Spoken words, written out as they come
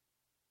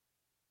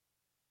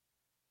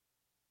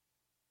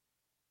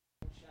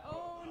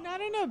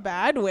Not in a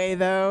bad way,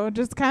 though.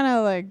 Just kind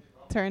of like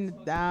turn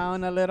it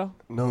down a little.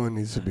 No one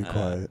needs to be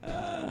quiet.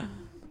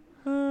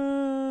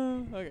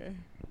 Okay.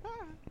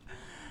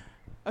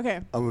 Okay.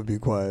 I'm going to be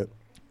quiet.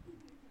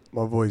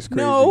 My voice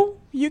crazy. No,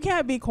 you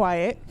can't be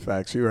quiet.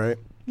 Facts, you right.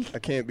 I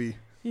can't be.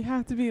 You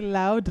have to be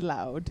loud.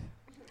 Word.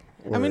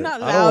 I mean,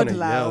 not I don't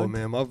loud. yell,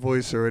 man. My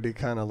voice already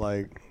kind of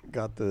like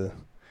got the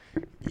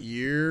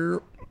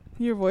ear.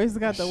 Your voice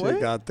got the shit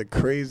what? Got the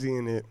crazy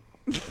in it.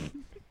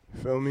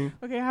 Feel me?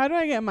 Okay, how do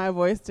I get my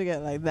voice to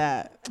get like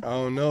that? I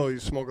don't know. You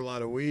smoke a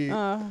lot of weed.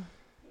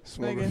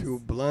 Smoke a few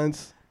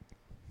blunts.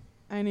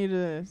 I need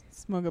to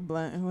smoke a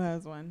blunt. Who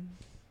has one?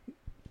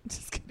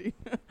 Just kidding.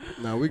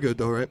 Nah, we good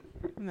though, right?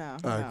 No.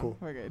 All right, cool.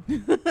 We're good.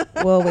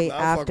 We'll wait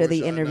I'll fuck after with the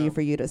y'all interview now.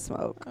 for you to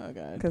smoke. Oh,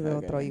 God. Because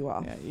it'll throw you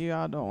off. Yeah, you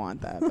all don't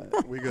want that.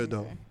 But We good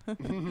though.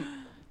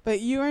 But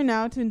you are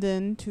now tuned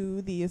in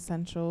to The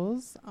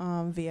Essentials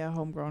via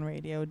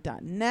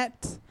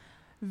homegrownradio.net,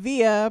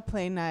 via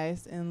Play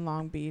Nice in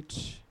Long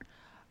Beach.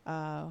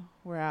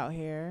 We're out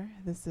here.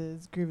 This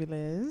is Groovy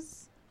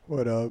Liz.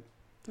 What up?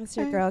 It's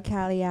your girl,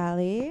 Callie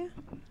Alley.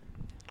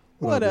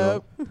 What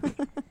up?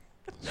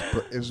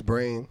 It's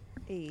Brain.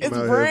 It's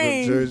I'm out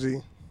Brain. here from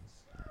Jersey.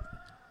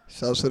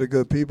 Shouts to the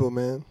good people,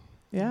 man.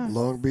 Yeah.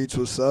 Long Beach,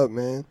 what's up,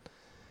 man?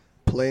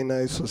 Play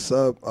Nice, what's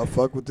up? I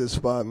fuck with this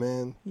spot,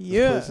 man.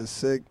 Yeah. This place is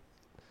sick.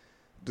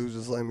 Dude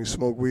just let me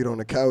smoke weed on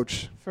the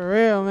couch. For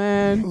real,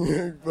 man.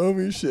 You feel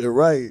me? Shit,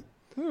 right.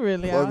 We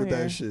really Fuck out with here.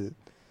 that shit.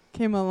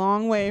 Came a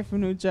long way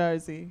from New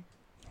Jersey.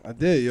 I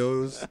did, yo.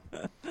 It was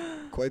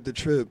quite the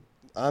trip,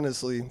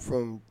 honestly,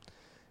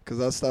 because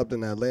I stopped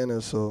in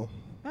Atlanta, so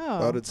Oh.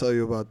 about to tell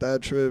you about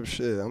that trip.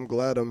 Shit, I'm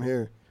glad I'm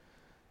here.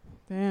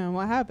 Damn,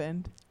 what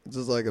happened? It's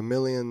just like a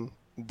million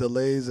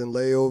delays and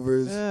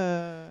layovers,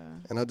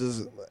 and I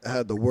just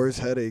had the worst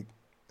headache.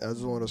 I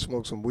just want to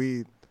smoke some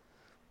weed,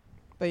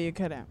 But you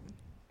couldn't.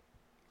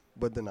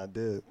 but then I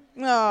did.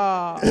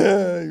 Oh.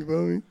 You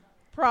feel me?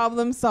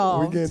 Problem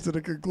solved. We get to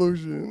the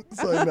conclusion.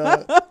 It's like,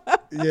 nah.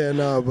 Yeah,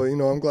 nah, but,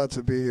 I'm glad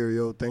to be here,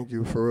 yo. Thank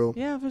you, for real.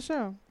 Yeah, for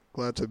sure.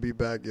 Glad to be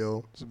back,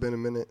 yo. It's been a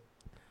minute.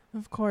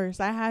 Of course.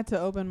 I had to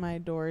open my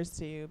doors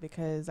to you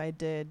because I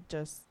did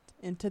just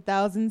in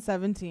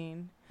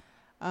 2017.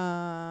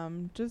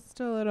 Just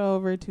a little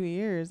over 2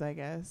 years, I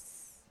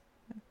guess.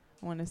 I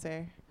want to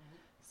say.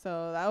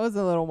 So that was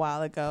a little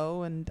while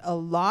ago, and a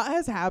lot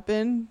has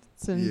happened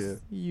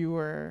since you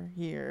were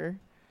here.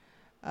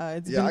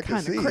 It's been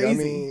kind of crazy. I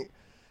mean,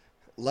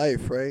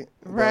 life, right?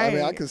 Right. But, I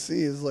mean, I can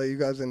see it's like you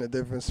guys in a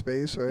different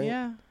space, right?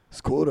 Yeah.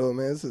 It's cool, though,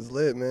 man. This is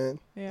lit, man.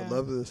 Yeah. I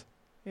love this.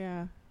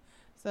 Yeah.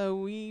 So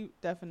we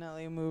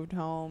definitely moved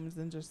homes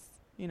and just,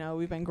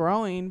 we've been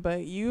growing,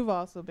 but you've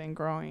also been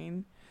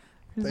growing.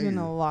 There's Thank been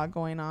you. a lot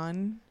going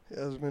on.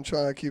 Yeah, I've been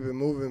trying to keep it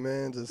moving,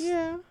 man. Just Just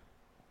a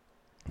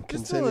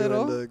continuing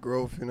little. the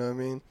growth, you know what I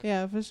mean?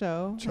 Yeah, for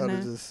sure. Try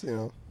to just,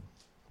 I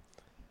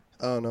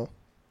don't know.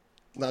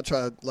 Not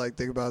try to,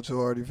 think about it too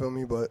hard, you feel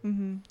me? But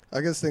I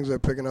guess things are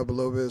picking up a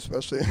little bit,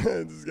 especially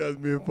this guy's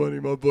being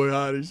funny. My boy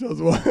Hottie. Shouts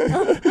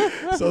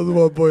to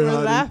my boy We're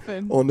Hottie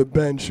laughing. on the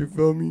bench, you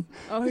feel me?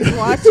 Oh, he's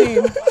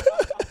watching.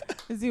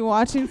 Is he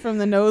watching from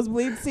the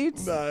nosebleed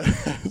seats? Nah,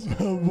 that's my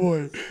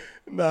boy.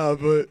 Nah,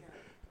 but,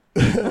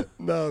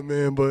 nah,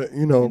 man, but,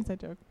 Inside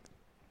joke.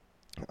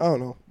 I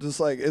don't know.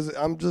 Just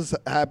I'm just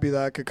happy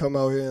that I could come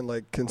out here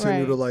and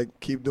continue to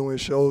keep doing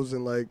shows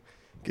and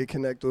get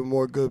connected with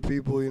more good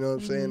people. You know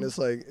what I'm saying? It's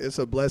it's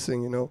a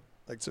blessing,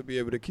 to be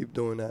able to keep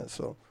doing that.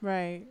 So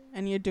Right,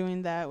 and you're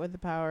doing that with the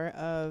power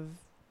of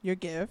your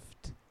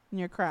gift and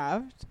your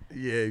craft.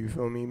 yeah, you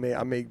feel me?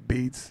 I make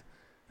beats.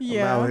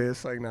 Yeah. I'm out here.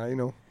 It's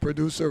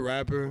producer,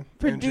 rapper,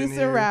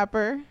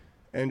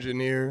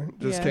 engineer.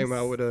 Just came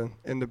out with an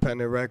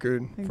independent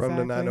record from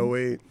the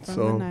 908. From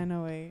so the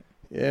 908.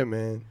 Yeah,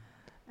 man.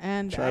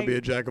 And Try to be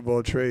a jack of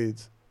all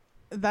trades.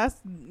 That's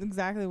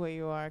exactly what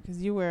you are, because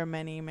you wear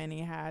many,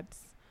 many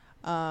hats.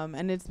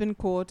 And it's been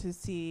cool to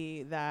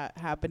see that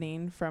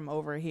happening from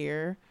over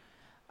here,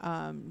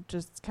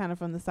 just kind of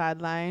from the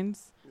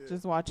sidelines,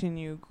 just watching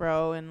you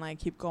grow and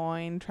keep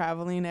going,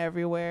 traveling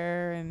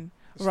everywhere and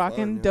It's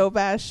rocking fun, dope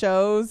ass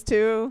shows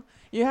too.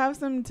 You have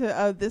some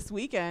to this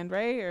weekend,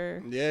 right?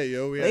 Or yeah,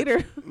 yo, we later.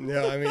 Later. You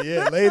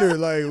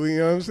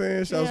know what I'm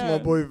saying? Shouts to my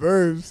boy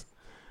Verbs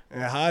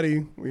and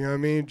Hottie. You know what I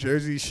mean?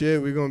 Jersey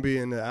shit. We're gonna be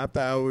in the after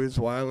hours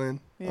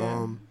wilding.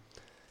 Yeah.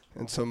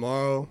 And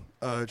tomorrow,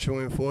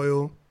 chewing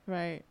foil.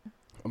 Right.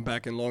 I'm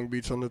back in Long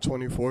Beach on the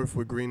 24th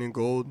with Green and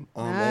Gold.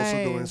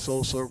 Also doing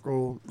Soul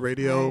Circle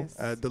Radio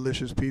at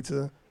Delicious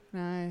Pizza.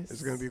 Nice.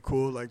 It's gonna be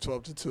cool,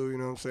 12 to 2. You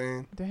know what I'm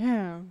saying?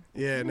 Damn.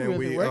 Yeah, and You're then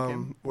really we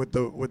working. with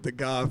the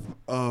goth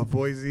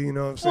Boise. You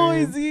know what I'm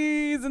saying?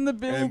 Boise's in the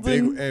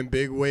building. And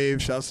Big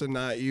Wave. Shouts to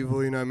Not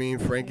Evil. You know what I mean?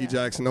 Frankie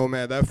Jackson. Oh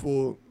man, that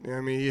fool. You know what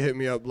I mean? He hit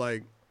me up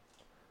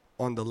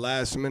on the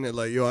last minute,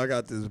 yo, I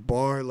got this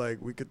bar.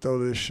 We could throw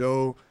this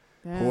show.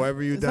 Damn.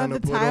 Whoever you Is down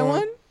that to the put Thai on.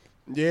 one?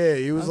 Yeah,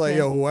 he was like,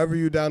 yo, whoever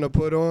you down to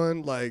put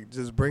on,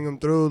 just bring them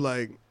through,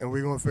 and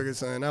we're going to figure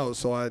something out.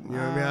 So, you know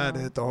what I mean? I had to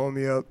hit the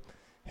homie up.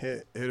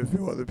 hit a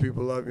few other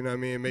people up, you know what I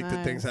mean? And make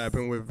the things Nice.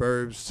 happen with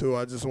verbs too.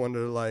 I just wanted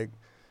to like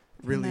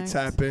really Connect.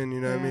 tap in,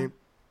 you know what I Yeah. mean?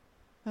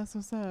 That's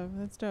what's up.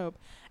 That's dope.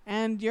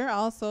 And you're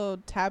also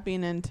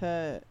tapping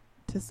into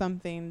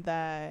something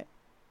that,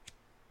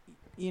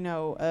 you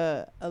know,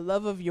 a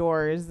love of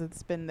yours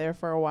that's been there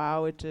for a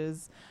while, which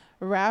is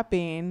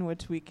rapping,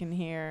 which we can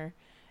hear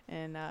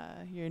in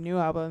your new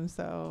album.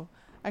 So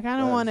I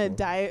kind of want to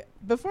dive,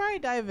 before I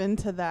dive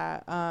into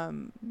that,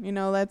 you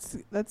know,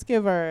 let's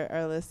give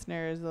our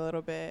listeners a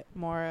little bit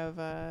more of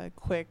a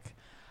quick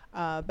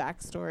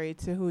backstory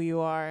to who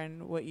you are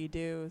and what you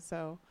do.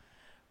 So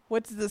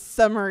what's the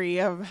summary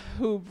of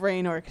who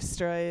Brain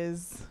Orchestra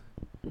is?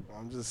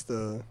 I'm just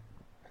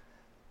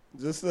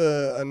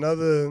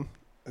another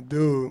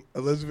dude,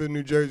 Elizabeth,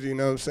 New Jersey, you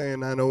know what I'm saying,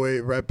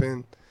 908,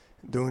 repping,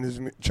 doing his,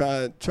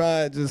 try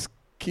to just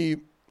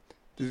keep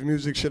this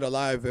music shit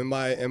alive in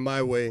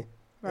my way.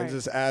 Right. And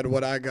just add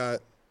what I got,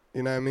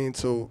 you know what I mean,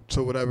 to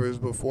whatever is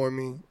before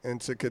me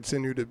and to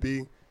continue to be,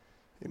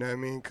 you know what I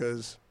mean,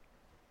 because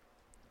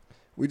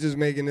we just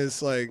making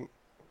this, like,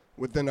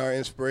 within our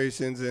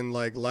inspirations and,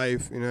 like,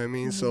 life, you know what I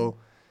mean? So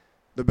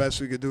the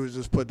best we could do is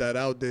just put that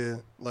out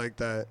there like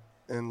that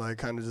and, like,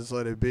 kind of just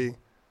let it be.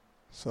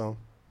 So.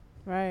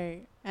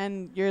 Right.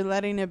 And you're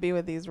letting it be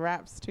with these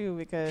raps, too,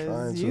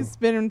 because you to.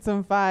 spitting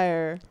some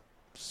fire.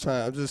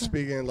 I'm just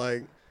speaking,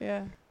 like,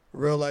 Yeah.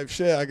 real life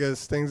shit, I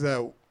guess, things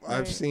that Right.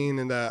 I've seen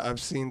and that I've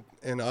seen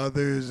in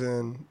others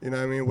and, you know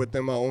what I mean,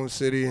 within my own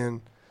city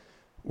and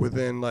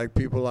within, like,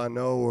 people I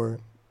know or,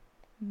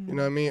 you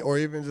know what I mean, or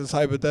even just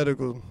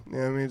hypothetical, you know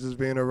what I mean, just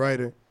being a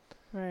writer.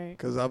 Right.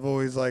 Because I've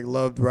always, like,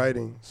 loved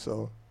writing,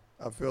 so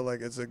I feel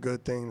like it's a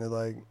good thing to,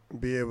 like,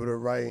 be able to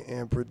write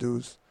and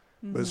produce,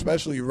 but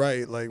especially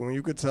write, like, when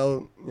you could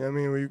tell, you know what I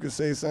mean, when you could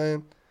say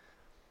something,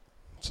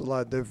 it's a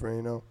lot different,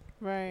 you know.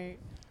 Right.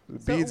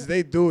 Beats,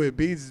 they do it.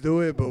 Beats do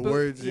it, but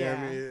words, yeah. You know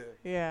what I mean?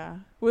 Yeah.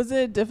 Was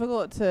it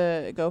difficult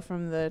to go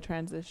from the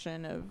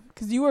transition of,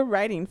 because you were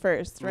writing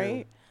first, right?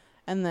 Yeah.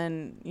 And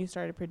then you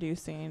started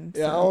producing.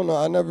 Yeah, so. I don't know.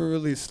 I never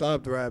really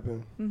stopped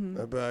rapping.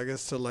 But I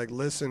guess to, like,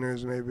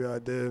 listeners, maybe I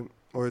did.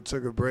 Or it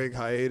took a break,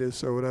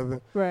 hiatus or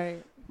whatever.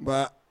 Right.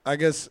 But I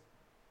guess,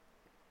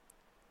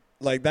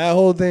 like, that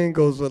whole thing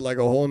goes with, like,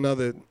 a whole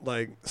nother,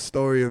 like,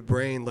 story of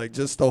Brain. Like,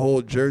 just the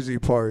whole Jersey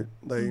part.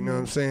 Like, you know what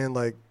I'm saying?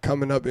 Like,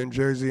 coming up in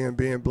Jersey and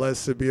being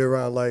blessed to be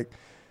around, like,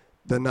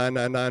 the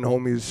 999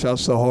 homies, Chef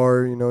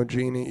Sahar, you know,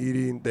 Gene and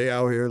Edie, they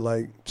out here,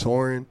 like,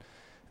 touring,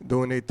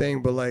 doing their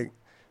thing. But, like,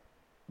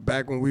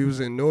 back when we was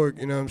in Newark,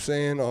 you know what I'm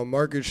saying, on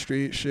Market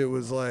Street, shit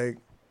was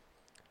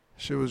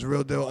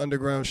real deal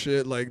underground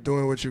shit, like,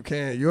 doing what you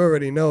can. You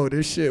already know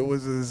this shit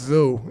was a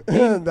zoo.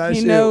 That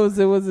he shit knows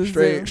it was a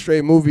zoo.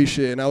 Straight movie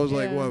shit. And I was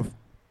like, what,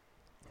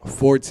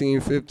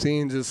 14,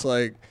 15, just,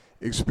 like,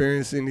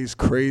 experiencing these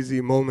crazy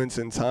moments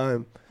in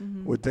time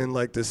within,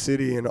 like, the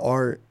city and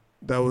art.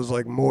 That was,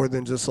 like, more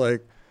than just,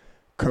 like,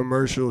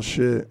 commercial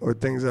shit or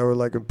things that were,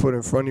 like, put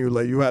in front of you.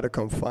 Like, you had to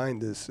come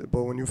find this.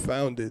 But when you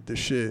found it, the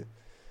shit,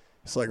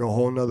 it's like a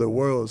whole nother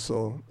world.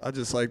 So I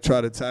just, like,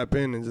 try to tap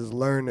in and just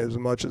learn as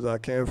much as I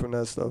can from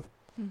that stuff.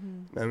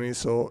 I mean,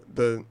 so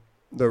the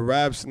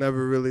raps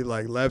never really,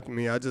 like, left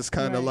me. I just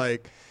kind of,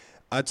 like,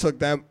 I took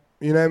that,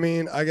 you know what I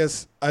mean? I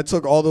guess I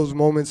took all those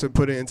moments and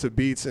put it into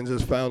beats and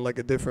just found, like,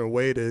 a different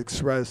way to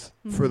express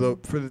for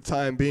the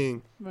time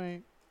being.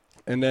 Right.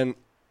 And then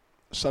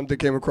something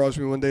came across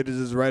me one day to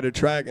just write a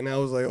track, and I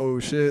was like, oh,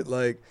 shit,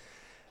 like,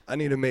 I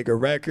need to make a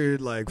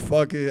record. Like,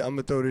 fuck it, I'm going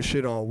to throw this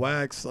shit on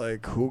wax.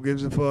 Like, who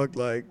gives a fuck?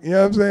 Like, you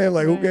know what I'm saying?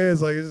 Like, who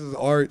cares? Like, this is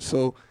art.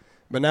 So,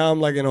 but now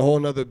I'm, like, in a whole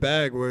nother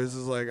bag where it's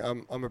just, like,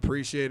 I'm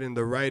appreciating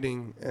the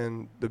writing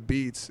and the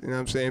beats, you know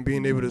what I'm saying?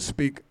 Being able to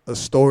speak a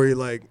story,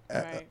 like,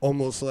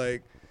 almost,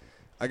 like,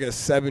 I guess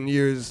 7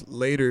 years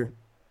later,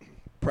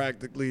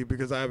 practically,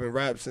 because I haven't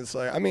rapped since,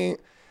 like, I mean,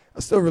 I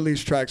still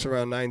release tracks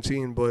around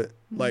 19, but,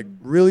 like,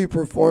 really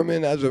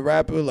performing as a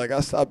rapper, like,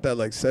 I stopped at,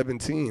 like,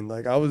 17.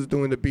 Like, I was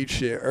doing the beat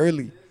shit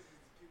early.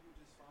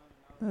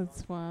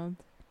 That's wild.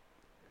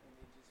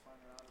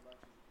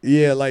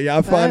 Yeah, like,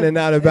 y'all finding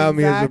out about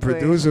me as a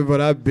producer,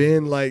 but I've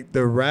been, like,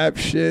 the rap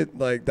shit,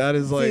 like, that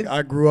is, like,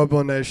 I grew up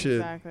on that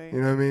shit. You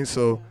know what I mean?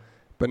 So,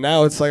 but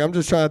now it's, like, I'm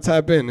just trying to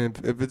tap in.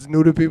 If it's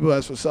new to people,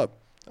 that's what's up.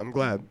 I'm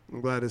glad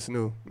it's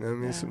new. You know what I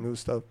mean? Some new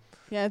stuff.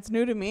 Yeah, it's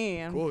new to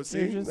me. Cool,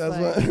 see? Just that's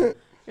like, what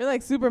you're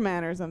like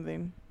Superman or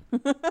something.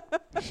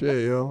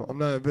 Shit, yo. I'm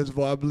not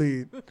invincible. I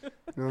bleed. You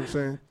know what I'm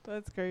saying?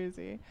 That's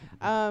crazy.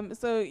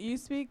 So you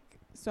speak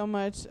so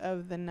much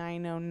of the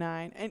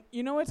 909. And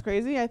you know what's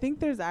crazy? I think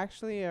there's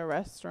actually a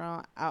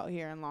restaurant out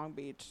here in Long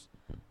Beach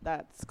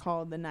that's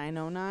called the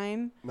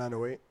 909.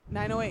 908.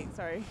 908,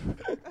 sorry.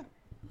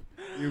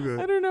 You good.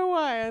 I don't know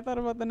why. I thought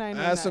about the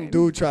 909. I had some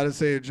dude try to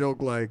say a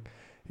joke like,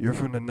 you're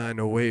from the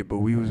 908, but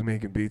we was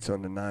making beats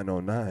on the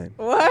 909.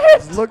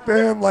 What? Looked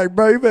at him like,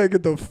 bro, you better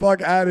get the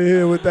fuck out of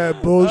here with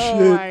that bullshit.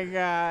 Oh, my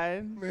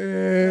God.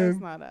 Man.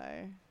 That's not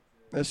I.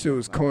 That shit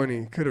was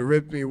corny. Could have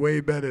ripped me way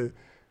better.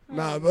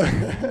 Nah,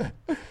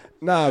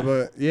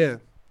 but yeah,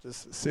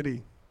 just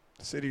city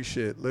city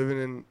shit.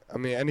 Living in, I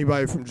mean,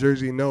 anybody from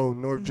Jersey know,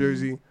 North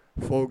Jersey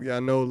folk,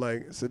 y'all know,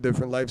 like, it's a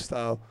different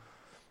lifestyle.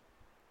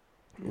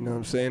 You know what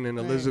I'm saying? And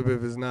Right.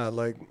 Elizabeth is not,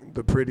 like,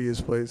 the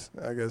prettiest place,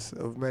 I guess,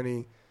 of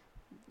many,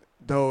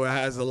 though it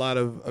has a lot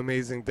of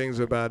amazing things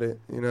about it.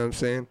 You know what I'm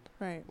saying?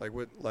 Right. Like,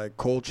 with, like,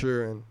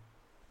 culture and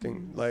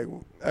like,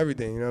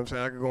 everything. You know what I'm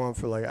saying? I could go on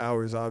for, like,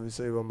 hours,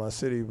 obviously, about my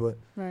city, but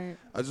Right.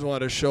 I just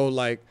want to show,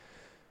 like,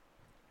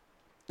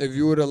 if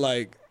you were to,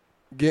 like,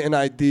 get an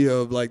idea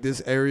of, like,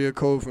 this area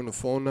code from the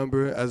phone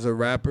number as a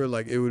rapper,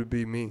 like, it would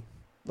be me.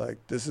 Like,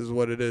 this is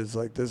what it is.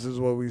 Like, this is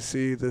what we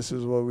see. This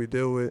is what we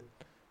deal with.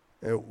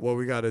 And what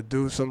we got to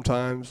do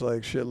sometimes,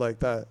 like, shit like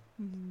that.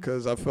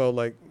 Because I felt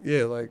like,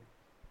 yeah, like,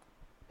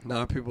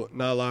 not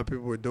a lot of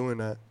people were doing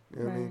that.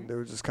 You know what I mean? Right. They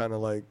were just kind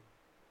of, like,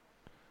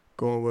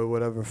 going with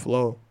whatever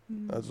flow.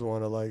 I just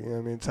want to, like, you know what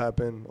I mean, tap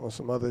in on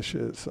some other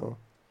shit, so.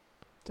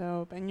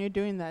 Dope. And you're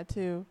doing that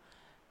too.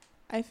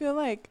 I feel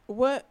like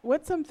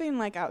what's something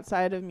like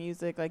outside of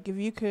music, like if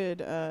you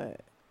could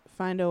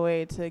find a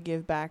way to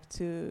give back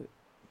to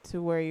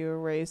where you were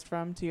raised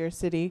from, to your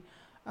city,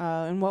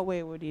 in what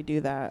way would you do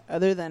that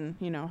other than,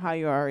 you know, how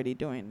you're already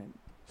doing it?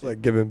 It's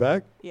like giving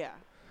back? Yeah.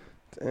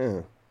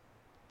 Damn.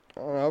 I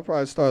don't know, I'll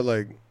probably start,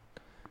 like,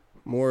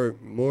 more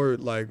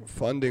like,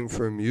 funding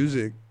for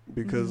music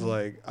because,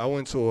 like, I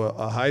went to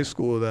a high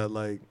school that,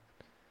 like,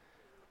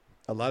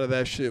 a lot of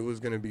that shit was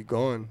going to be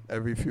gone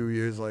every few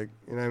years. Like,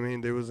 you know what I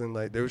mean? They was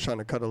trying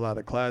to cut a lot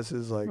of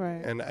classes. Like,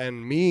 Right.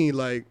 and me,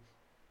 like,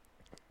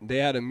 they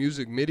had a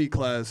music MIDI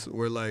class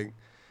where, like,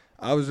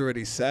 I was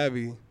already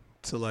savvy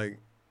to, like,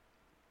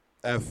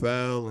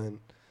 FL and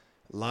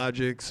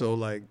Logic. So,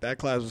 like, that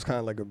class was kind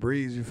of like a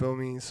breeze, you feel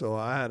me? So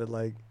I had to,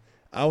 like,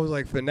 I was,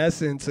 like,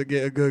 finessing to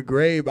get a good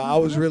grade, but I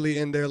was really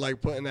in there,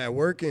 like, putting that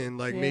work in,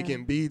 like,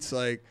 making beats.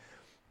 Like,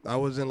 I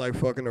wasn't, like,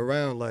 fucking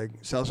around. Like,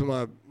 shout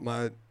out to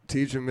my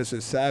teacher,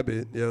 Mr.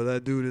 Sabbath. Yo,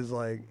 that dude is,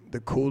 like,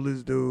 the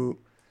coolest dude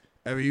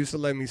ever. He used to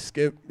let me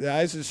skip. Yeah,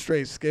 I used to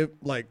straight skip,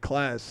 like,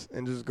 class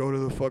and just go to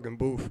the fucking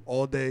booth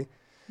all day.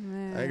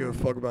 Man. I ain't give a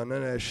fuck about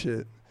none of that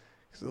shit.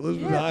 Because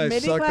Elizabeth Yeah, High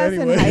MIDI sucked class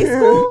anyway. in high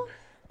school?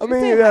 I You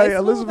mean, say high yeah,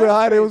 school? Elizabeth That's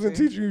High, they wasn't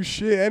crazy. teaching you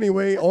shit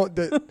anyway.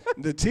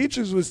 The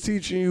teachers was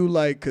teaching you,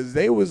 like, because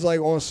they was, like,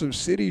 on some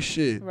city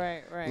shit.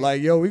 Right.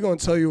 Like, yo, we gonna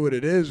tell you what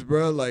it is,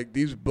 bro. Like,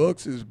 these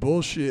books is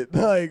bullshit.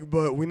 Like,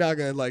 but we not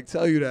gonna, like,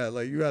 tell you that.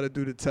 Like, you gotta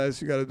do the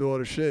test. You gotta do all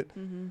the shit.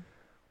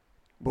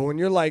 But when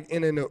you're, like,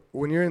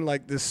 when you're in,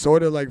 like, this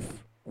sort of, like,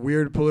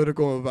 weird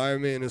political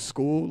environment in a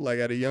school, like,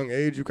 at a young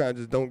age, you kind of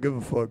just don't give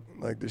a fuck.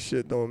 Like, the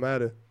shit don't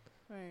matter.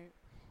 Right.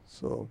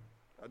 So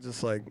I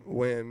just, like,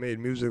 went and made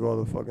music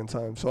all the fucking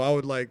time. So I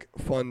would, like,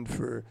 fund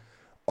for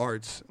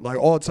arts, like,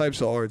 all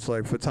types of arts,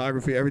 like,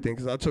 photography, everything.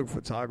 Because I took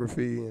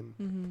photography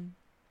and,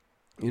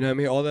 you know what I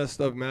mean? All that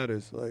stuff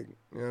matters. Like,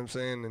 you know what I'm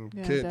saying? And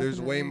Yeah, there's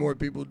way definitely. more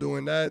people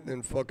doing that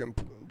than fucking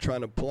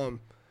trying to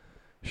plumb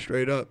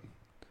straight up.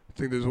 I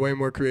think there's way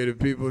more creative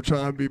people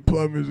trying to be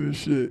plumbers and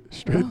shit.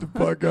 Straight the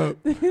fuck up.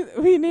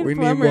 we need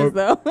plumbers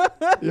though.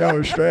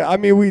 Yo, straight. I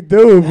mean, we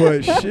do,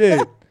 but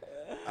shit.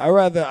 I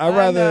rather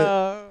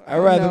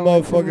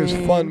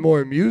motherfuckers fund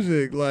more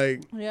music.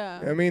 Like, Yeah.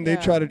 I mean, they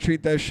try to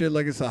treat that shit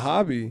like it's a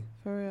hobby.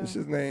 For real. This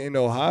just ain't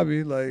no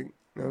hobby. Like, you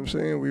know what I'm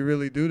saying? We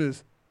really do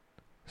this.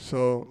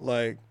 So,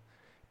 like,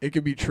 it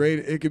could be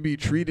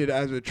treated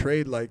as a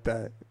trade like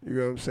that. You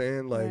know what I'm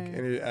saying? Like, Right.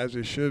 and as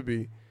it should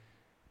be.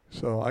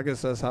 So I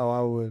guess that's how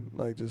I would,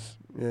 like, just,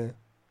 yeah.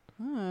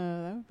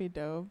 Oh, that would be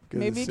dope. Get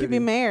Maybe the you could be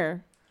city.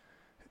 mayor.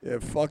 Yeah,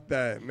 fuck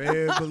that.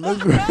 Mayor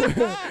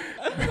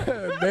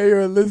Elizabeth. Mayor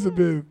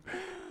Elizabeth.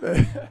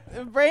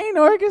 Brain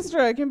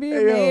Orchestra can be a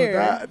Hey, mayor.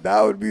 yo,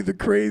 that would be the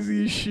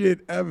craziest shit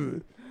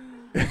ever.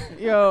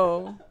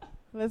 Yo,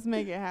 let's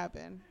make it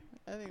happen.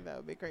 I think that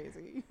would be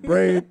crazy.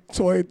 Brain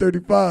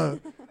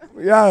 2035.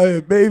 Yeah,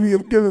 baby,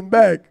 I'm giving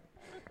back.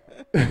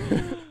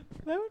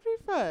 That would be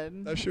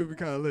fun. That should be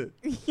kind of lit.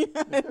 Yeah,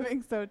 I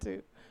think so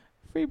too.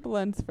 Free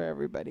blunts for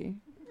everybody.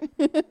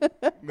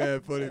 Man,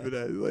 funny for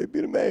that. Like,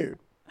 be the mayor.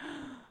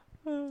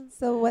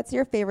 So what's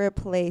your favorite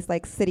place,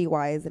 like,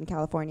 city-wise in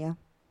California?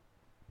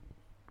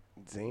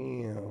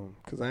 Damn,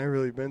 because I ain't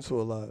really been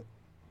to a lot.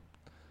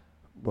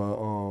 But,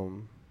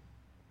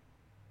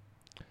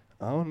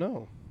 I don't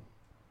know.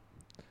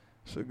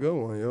 It's a good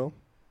one, yo.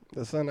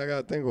 That's something I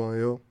got to think on,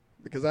 yo.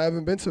 Because I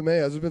haven't been to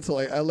May. I just been to,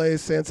 like, L.A.,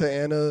 Santa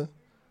Ana,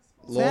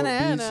 Long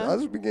Santa Beach. Ana? I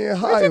just been getting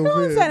high you over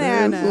going here, Santa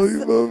man. Ana? So,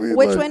 you feel me?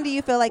 Which Like, one do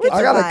you feel like it's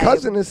I got a vibe?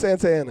 cousin in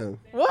Santa Ana.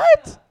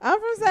 What? I'm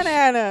from Santa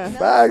Ana.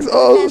 Facts.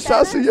 Oh,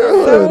 shouts to your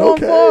hood.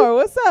 714. Okay.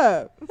 What's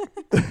up?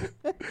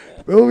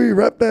 Feel me?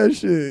 Rep that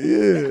shit.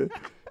 Yeah.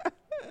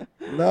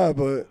 Nah,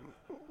 but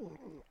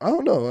I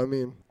don't know. I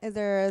mean, Is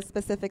there a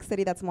specific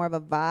city that's more of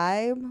a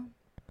vibe,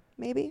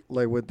 maybe?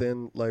 like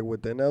within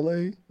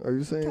LA, are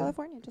you saying?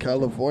 California. just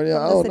California?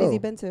 from I the don't cities know.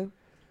 you've been to.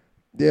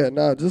 Yeah,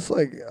 nah, just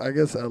like, I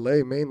guess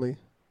LA mainly.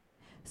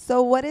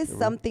 So what is Yeah.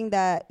 something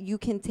that you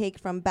can take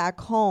from back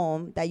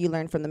home that you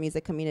learned from the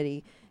music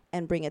community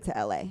and bring it to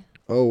LA?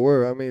 Oh,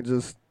 word. I mean,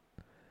 just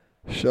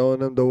showing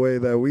them the way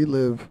that we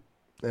live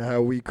and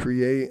how we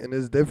create, and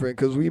it's different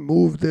because we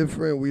move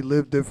different, we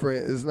live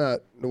different.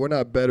 We're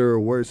not better or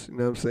worse. You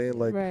know what I'm saying?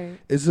 Like, Right.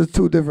 it's just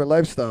two different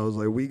lifestyles.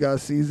 Like, we got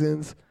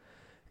seasons,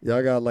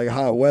 y'all got like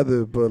hot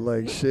weather, but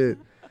like shit,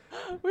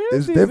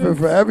 it's different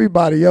for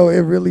everybody. Yo, it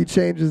really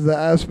changes the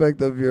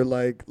aspect of your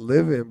like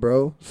living,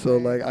 bro. So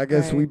like, I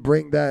guess we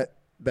bring that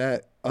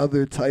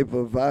other type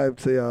of vibe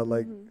to y'all,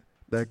 like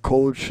that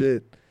cold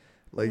shit.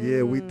 Like,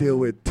 yeah, we deal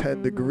with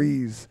 10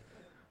 degrees.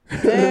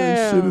 Shit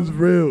is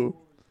real.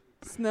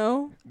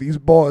 Snow? These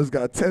bars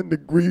got 10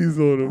 degrees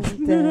on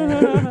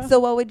them. So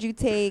what would you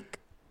take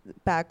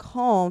back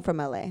home from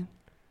LA?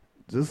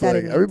 Just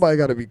like, everybody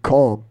got to be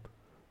calm.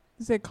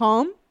 Is it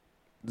calm?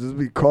 Just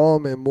be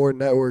calm and more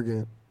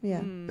networking. Yeah.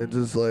 And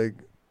just like,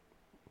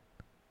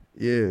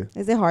 yeah.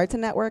 Is it hard to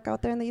network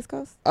out there in the East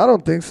Coast? I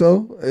don't think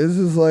so. It's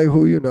just like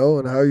who you know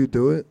and how you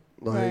do it.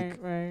 Like,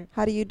 right.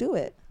 How do you do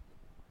it?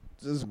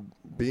 Just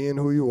being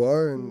who you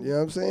are, and you know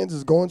what I'm saying?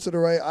 Just going to the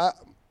right.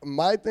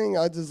 My thing,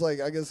 I just like,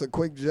 I guess a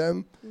quick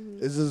gem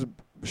is just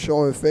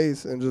showing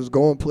face and just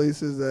going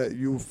places that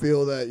you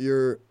feel that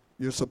you're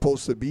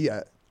supposed to be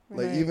at.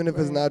 Like, even if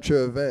it's not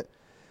your event.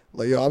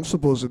 Like, yo, I'm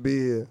supposed to be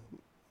here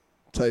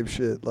type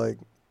shit. Like,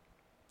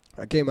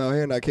 I came out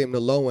here and I came to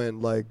Low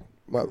End. Like,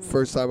 my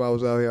first time I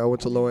was out here, I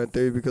went to Low End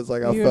 3 because,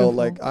 like, I felt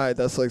like, all right,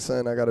 that's like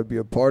something I got to be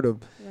a part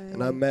of. Right.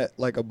 And I met,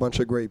 like, a bunch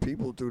of great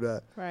people through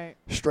that. Right.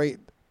 Straight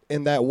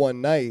in that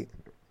one night.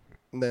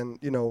 And then,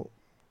 you know,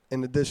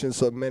 in addition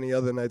to many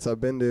other nights I've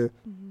been there.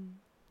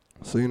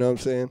 So, you know what I'm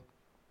saying?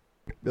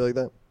 Be like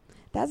that.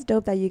 That's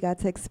dope that you got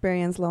to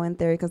experience Low End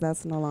Theory because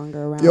that's no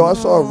longer around. Yo, I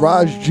saw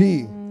Raj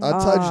G. I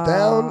touched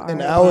down.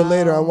 An hour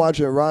later, I'm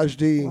watching Raj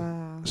D.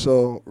 Wow.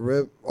 So,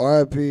 RIP,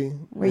 RIP.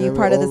 Were you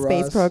part of the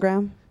space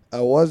program? I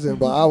wasn't,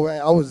 but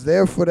I was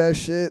there for that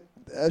shit.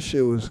 That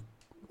shit was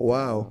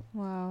wow.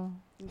 Wow.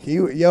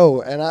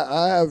 And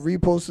I have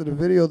reposted a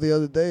video the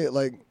other day,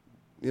 like,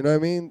 you know what I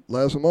mean?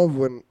 Last month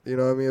when, you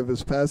know what I mean, of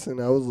his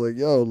passing, I was like,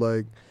 yo,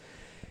 like,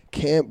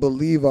 can't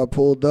believe I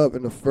pulled up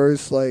and the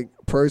first, like,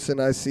 person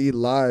I see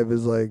live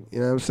is, like, you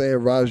know what I'm saying,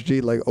 Raj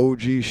G, like,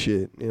 OG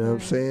shit, you know what I'm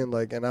saying?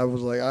 Like, and I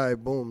was like, all right,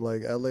 boom,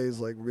 like, LA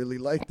is, like, really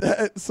like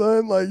that,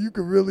 son. Like, you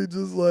could really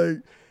just, like,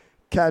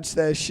 catch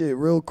that shit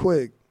real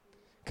quick.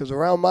 Because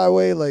around my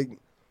way, like,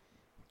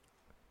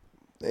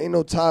 there ain't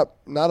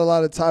not a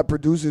lot of top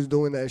producers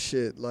doing that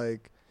shit.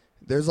 Like,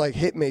 there's like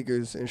hit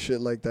makers and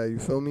shit like that, you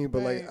feel me?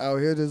 But like out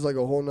here, there's like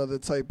a whole nother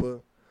type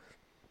of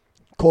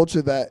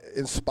culture that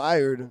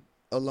inspired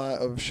a lot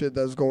of shit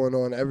that's going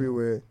on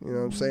everywhere. You know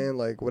what I'm saying?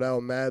 Like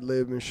without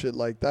Madlib and shit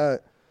like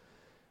that,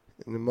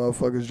 and the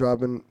motherfuckers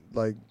dropping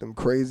like them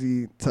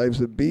crazy types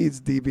of beats,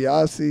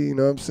 DiBiase, you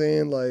know what I'm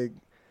saying? Like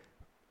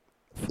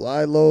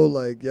Fly Low,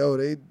 like yo,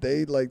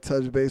 they like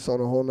touch base on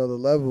a whole nother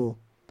level.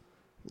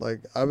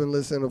 Like I've been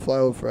listening to Fly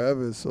Low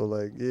forever, so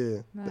like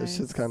yeah, that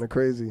shit's kind of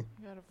crazy.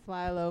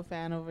 Fly Low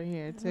fan over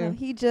here too. Yeah,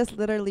 he just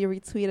literally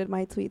retweeted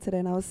my tweet today,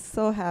 and I was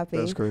so happy.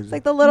 That's crazy. It's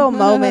like the little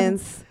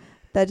moments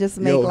that just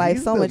make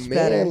life so much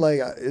better.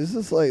 Like it's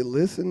just like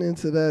listening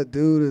to that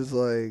dude is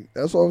like,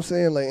 that's what I'm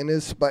saying. Like, and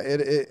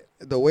it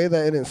the way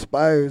that it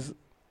inspires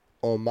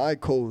on my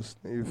coast.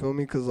 You feel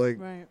me? Because like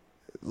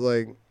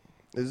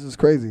it's just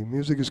crazy.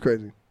 Music is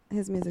crazy.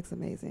 His music's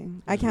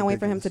amazing. I can't wait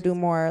for him to do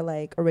more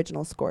like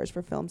original scores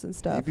for films and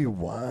stuff. He be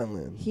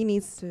wildin'. He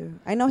needs to.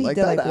 I know he like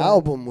did. That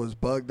album was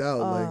bugged out.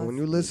 Like when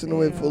you listen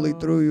to it fully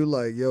through, you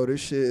like, yo, this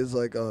shit is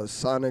like a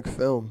sonic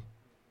film.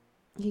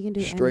 He can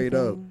do straight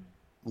anything.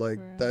 up.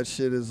 Like that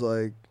shit is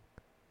like,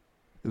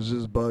 it's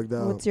just bugged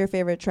out. What's your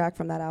favorite track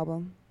from that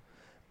album?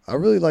 I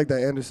really like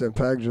that Anderson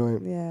 .Paak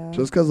joint. Yeah.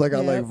 Just because, like, I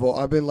like,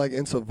 I've been, like,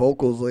 into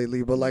vocals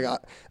lately. But, like,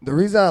 the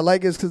reason I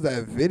like it is because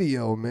that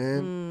video,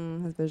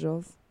 man. His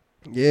visuals.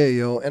 Yeah,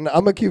 yo. And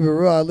I'm going to keep it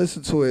real. I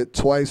listened to it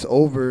twice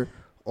over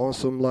on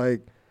some,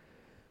 like,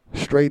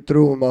 straight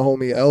through with my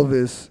homie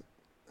Elvis.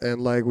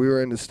 And, like, we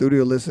were in the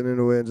studio listening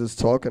to it and just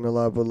talking a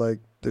lot. But, like,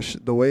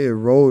 the way it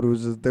rolled,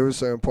 was just, there were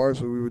certain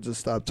parts where we would just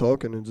stop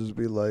talking and just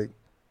be like,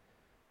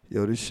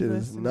 yo, this shit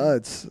is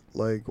nuts.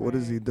 Like, what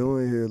is he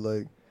doing here?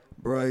 Like,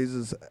 bro, he's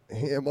just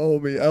him,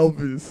 homie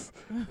Elvis.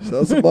 Shout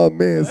out to my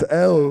man's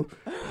L.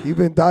 He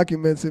been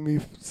documenting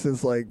me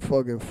since like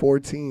fucking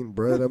 14,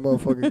 bro. That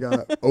motherfucker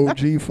got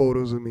OG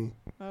photos of me.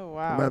 Oh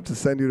wow! I'm gonna have to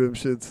send you them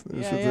shits.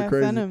 Them shits are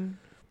crazy. Send him.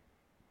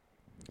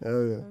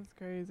 Hell yeah. That's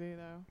crazy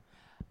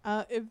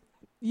though. If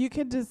you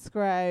could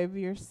describe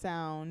your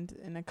sound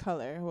in a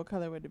color, what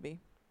color would it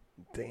be?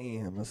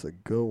 Damn, that's a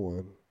good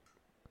one.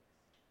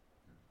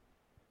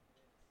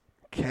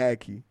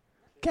 Khaki.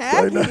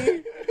 Khaki.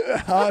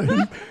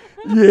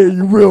 Yeah,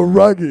 you real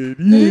rugged.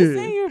 Yeah. Did you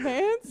say your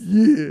pants?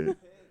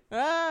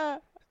 Yeah.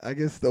 I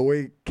guess the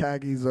way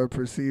khakis are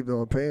perceived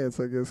on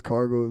pants, I guess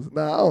cargos.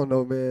 Nah, I don't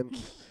know, man.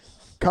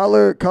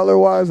 Color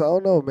wise, I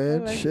don't know,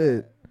 man. Like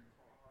shit. That.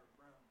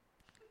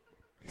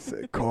 He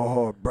said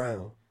Carhartt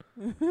brown.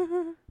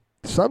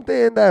 Something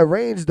in that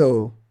range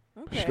though.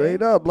 Okay.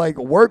 Straight up, like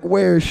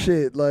workwear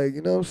shit. Like,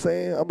 you know what I'm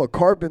saying? I'm a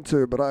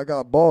carpenter, but I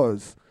got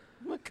bars.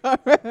 I'm a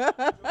carpenter.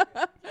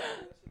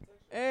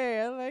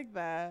 Hey, I like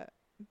that.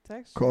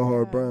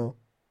 Carhartt brown.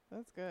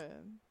 That's good.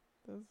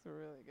 That's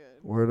really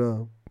good. Word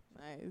up.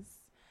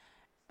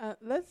 Nice.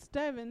 Let's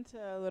dive into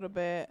a little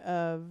bit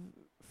of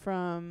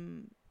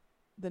from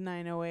the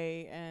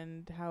 908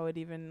 and how it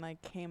even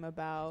like came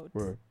about.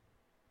 Word.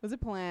 Was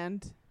it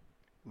planned?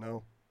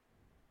 No.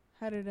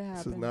 How did it happen?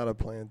 This is not a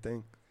planned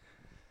thing.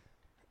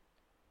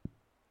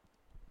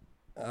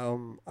 I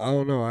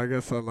don't know. I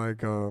guess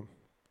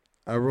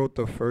I wrote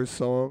the first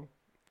song,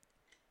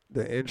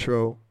 the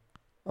intro.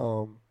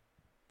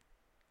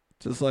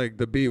 Just like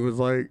the beat was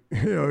like,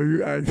 yo,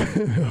 you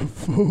acting a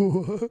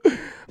fool.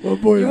 My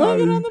boy, you want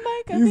to get on Javi,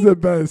 the mic? he's the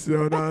best,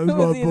 yo. Nah, that's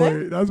Was my he boy.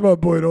 there? That's my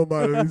boy. Don't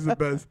mind him. He's the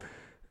best.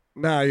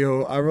 Nah,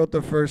 yo, I wrote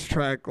the first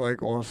track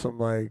like on some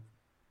like,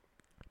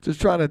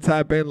 just trying to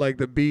tap in like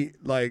the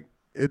beat. Like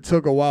it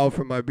took a while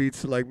for my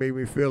beats to like make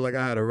me feel like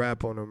I had a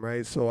rap on them,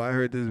 right? So I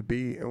heard this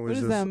beat and was What does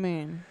just, that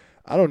mean?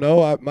 I don't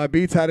know. My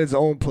beats had its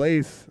own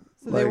place.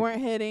 So like, they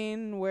weren't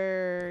hitting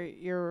where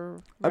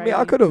you're. I mean, I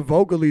writing? could have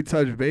vocally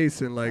touched bass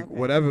and like Okay.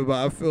 whatever,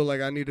 but I feel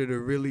like I needed to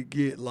really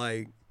get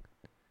like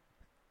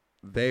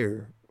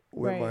there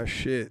with my Right.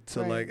 shit.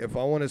 So Right. like, if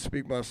I want to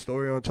speak my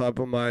story on top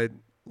of my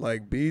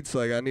like beats,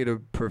 like I need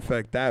to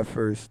perfect that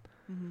first,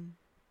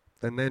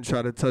 and then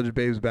try to touch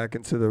bass back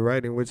into the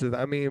writing, which is,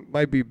 I mean, it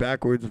might be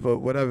backwards, but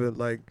whatever.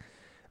 Like,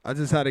 I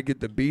just had to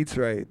get the beats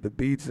right. The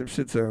beats and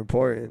shits are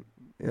important.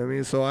 You know what I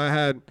mean? So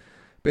I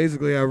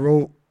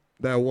wrote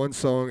that one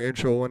song,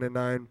 intro 1 and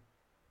 9.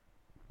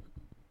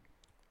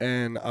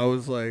 And I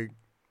was like,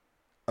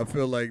 I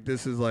feel like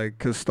this is like,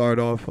 could start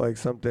off like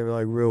something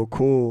like real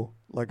cool,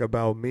 like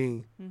about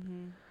me.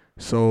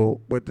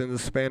 So within the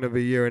span of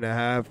a year and a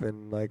half,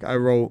 and like I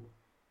wrote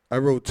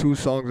 2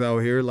 songs out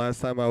here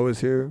last time I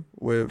was here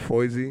with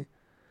Foisey.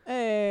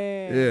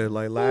 Hey. Yeah,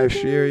 like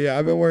last year. Yeah,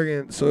 I've been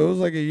working. So it was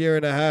like a year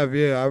and a half.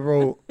 Yeah,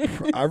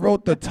 I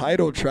wrote the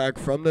title track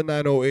from the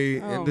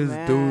 908 Oh, in this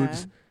man.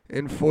 dude's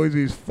in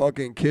Foisey's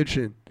fucking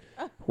kitchen.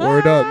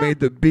 Word up, made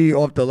the beat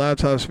off the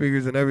laptop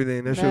speakers and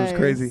everything. That shit was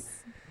crazy. Nice.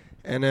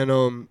 And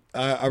then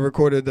I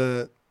recorded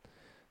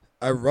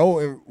I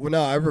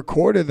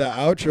recorded the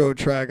outro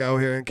track out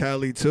here in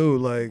Cali too,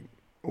 like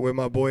with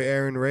my boy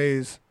Aaron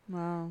Reyes.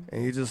 Wow.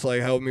 And he just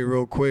like helped me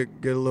real quick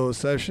get a little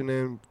session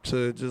in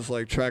to just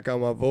like track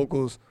out my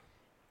vocals.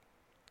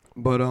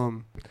 But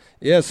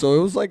yeah, so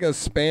it was like a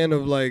span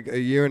of like a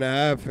year and a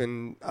half,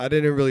 and I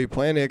didn't really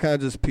plan it. I kind of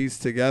just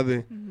pieced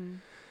together.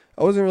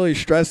 I wasn't really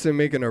stressed in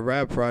making a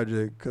rap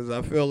project because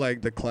I feel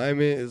like the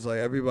climate is like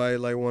everybody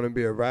like want to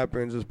be a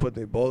rapper and just put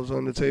their balls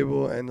on the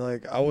table, and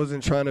like I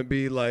wasn't trying to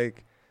be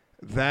like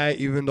that,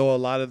 even though a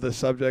lot of the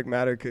subject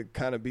matter could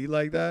kind of be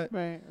like that.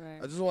 Right.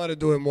 I just wanted to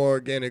do it more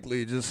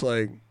organically, just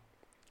like, you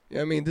know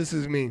what I mean, this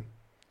is me.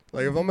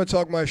 Like if I'm gonna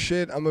talk my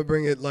shit, I'm gonna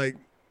bring it like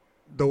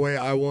the way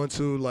I want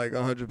to, like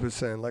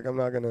 100%. Like I'm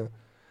not gonna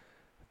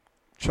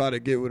try to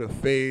get with a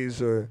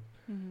phase or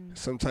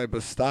some type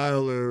of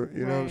style, or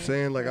you know what I'm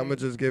saying, like I'm gonna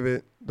just give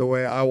it the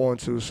way I want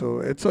to. So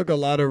it took a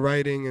lot of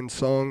writing and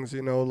songs,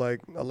 you know,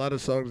 like a lot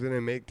of songs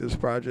didn't make this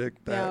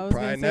project that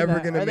probably never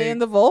gonna make. Are they in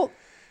the vault?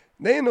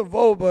 They in the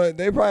vault, but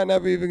they probably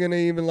never even gonna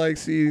even like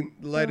see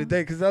the light of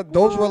day, because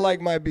those were like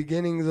my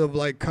beginnings of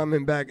like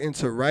coming back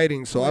into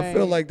writing. So I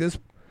feel like this,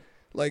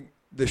 like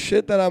the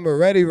shit that I'm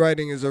already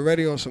writing is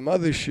already on some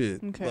other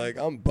shit. Like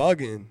I'm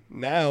bugging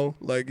now.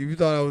 Like if you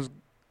thought I was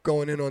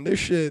going in on this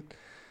shit,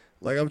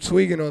 like I'm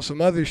tweaking on some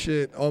other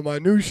shit on my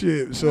new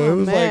shit. So it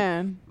was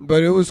like,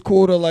 but it was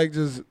cool to like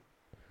just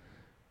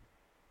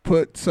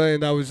put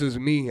something that was just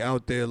me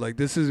out there. Like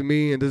this is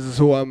me, and this is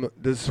who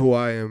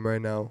I am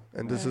right now,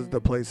 and this is the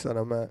place that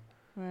I'm at.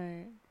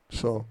 Right.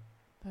 So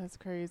that's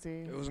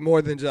crazy. it was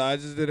more than just,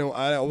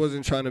 I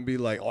wasn't trying to be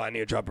like, oh, I need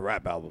to drop a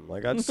rap album.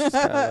 Like I just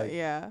kinda like,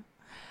 yeah.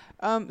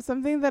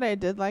 Something that I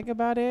did like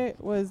about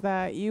it was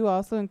that you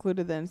also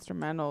included the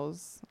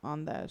instrumentals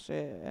on that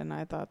shit, and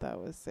I thought that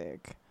was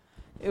sick.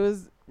 It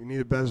was. You need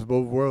the best of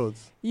both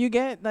worlds. You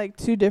get like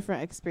 2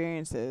 different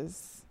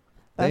experiences.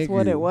 That's Thank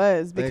what you. it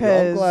was, Thank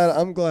because you.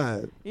 I'm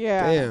glad.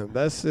 Yeah. Damn,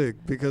 that's sick.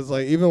 Because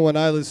like even when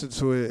I listen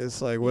to it,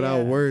 it's like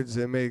without words,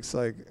 it makes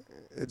like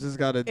it just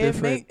got a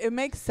different. It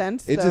makes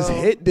sense. It just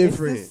hit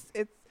different.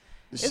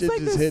 It's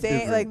like the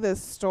same. Like the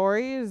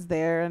story is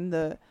there and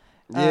the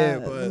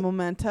the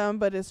momentum,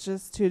 but it's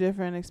just 2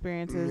 different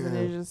experiences, and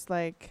it's just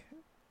like,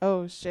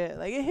 oh shit,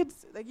 like it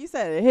hits. Like you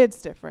said, it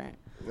hits different.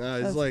 Nah,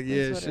 it's like,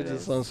 shit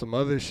just on some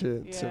other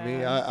shit to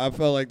me. I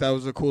felt like that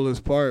was the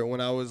coolest part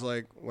when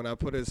I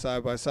put it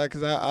side by side,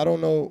 because I don't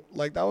know,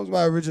 like that was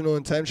my original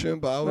intention,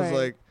 but I was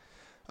like,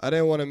 I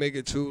didn't want to make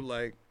it too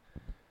like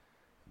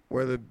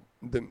where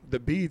the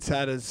beats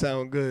had to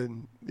sound good.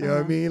 You know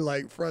what I mean?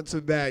 Like front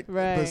to back,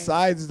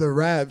 besides the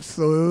raps.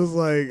 So it was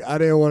like, I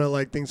didn't want to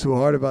like think too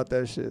hard about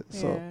that shit.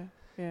 So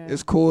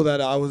it's cool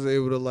that I was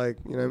able to like,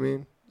 you know what I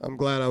mean? I'm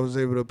glad I was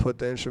able to put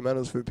the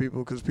instrumentals for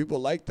people, because people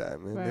like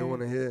that, man. They want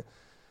to hear.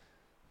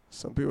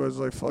 Some people are just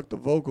like, fuck the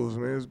vocals,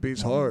 man. This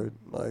beat's hard.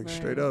 Like,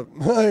 straight up.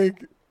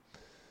 Like,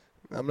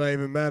 I'm not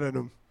even mad at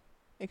them.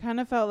 It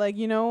kind of felt like,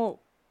 you know,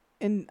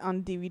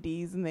 on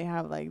DVDs, and they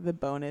have like the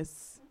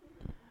bonus.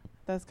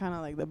 That's kind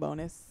of like the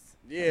bonus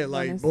Yeah,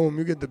 like boom,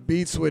 you get the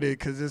beats with it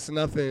because it's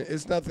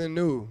nothing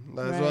new.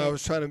 That's why I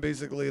was trying to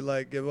basically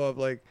like give up.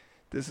 Like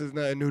this is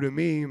nothing new to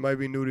me. It might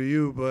be new to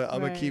you, but I'm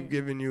gonna keep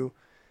giving you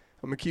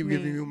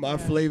my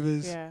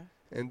flavors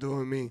and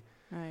doing me.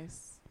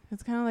 Nice.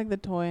 It's kind of like the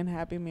toy and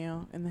Happy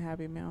Meal in the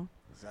Happy Meal.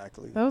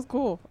 Exactly. That was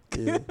cool.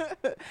 Yeah.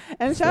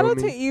 And shout out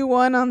to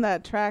E1 on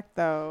that track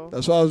though.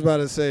 That's what I was about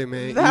to say,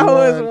 man. That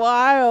was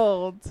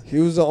wild. He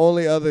was the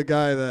only other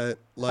guy that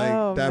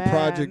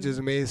project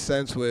just made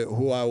sense with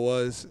who I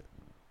was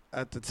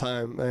at the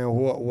time and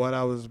what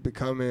I was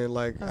becoming,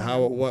 like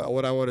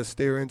what I want to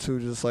steer into,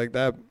 just like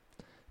that,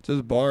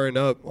 just barring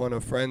up on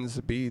a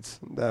friend's beats.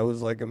 That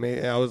was like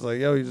amazing. I was like,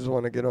 yo, you just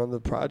want to get on the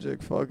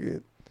project, fuck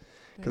it,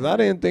 because I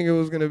didn't think it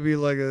was gonna be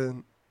like a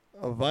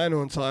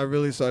vinyl until I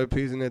really started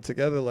piecing it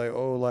together. Like,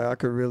 oh, like I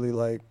could really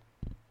like,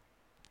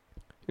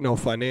 you know,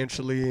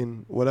 financially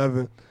and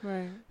whatever,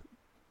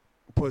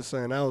 put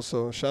something out.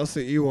 So shouts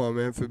to Ewan,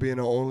 man, for being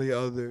the only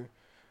other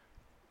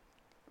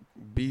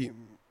beat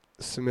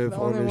Smith on this shit.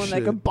 The only one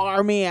that could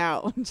bar me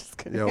out. I'm just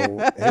kidding. Yo,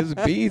 his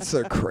beats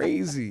are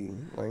crazy.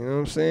 Like, you know what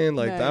I'm saying?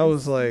 Like, that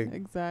was like...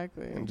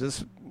 Exactly. And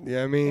just,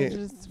 I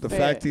mean, the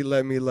fact he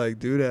let me, like,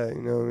 do that,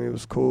 you know what I mean? It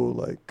was cool.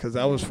 Like, because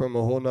that was from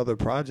a whole nother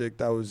project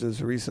that was just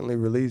recently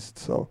released.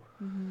 So,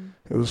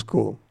 it was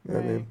cool. You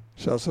know what I mean?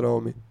 Shouts to the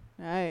homie.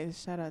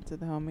 Nice. Shout out to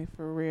the homie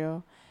for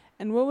real.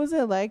 And what was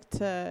it like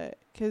to...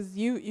 Because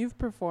you've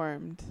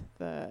performed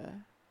the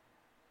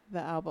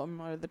album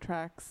or the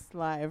tracks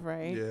live,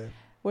 right? Yeah.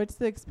 What's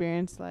the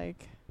experience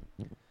like?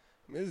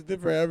 It's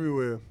different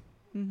everywhere.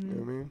 You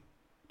know what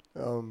I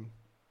mean?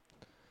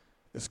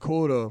 It's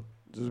cool though,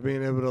 just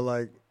being able to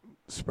like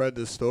spread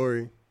the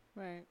story,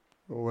 right?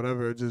 Or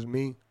whatever. Just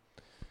me,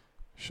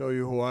 show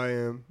you who I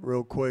am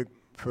real quick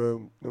for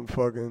them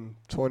fucking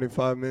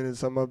 25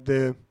 minutes. I'm up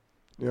there, you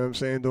know what I'm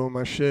saying, doing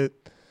my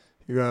shit.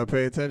 You gotta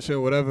pay attention,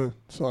 whatever.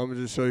 So I'm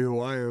gonna just show you who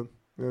I am.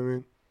 You know what I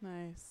mean?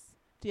 Nice.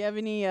 Do you have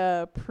any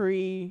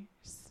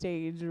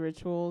pre-stage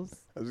rituals?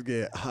 I just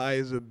get high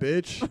as a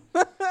bitch,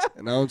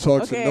 and I don't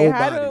talk to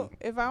nobody.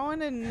 If I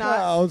want to not...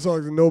 I don't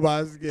talk to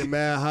nobody. I just get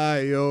mad high,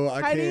 yo.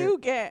 How do you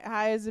get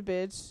high as a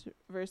bitch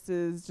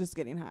versus just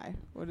getting high?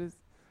 What is...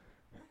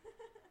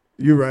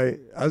 You right.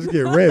 I just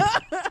get ripped.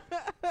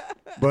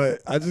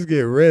 But I just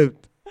get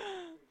ripped.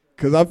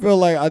 Because I feel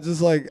like I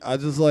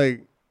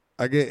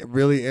get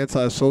really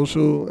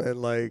antisocial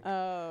and like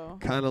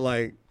kind of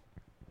like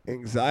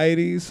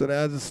anxiety, so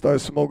then I just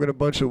start smoking a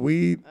bunch of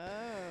weed.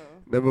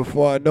 Then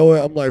before I know it,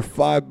 I'm like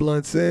 5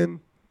 blunts in,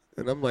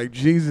 and I'm like,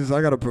 Jesus,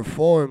 I gotta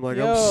perform. Like,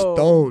 I'm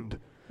stoned.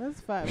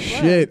 That's 5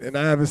 Shit, blunts. and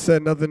I haven't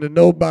said nothing to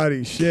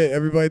nobody. Shit,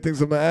 everybody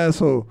thinks I'm an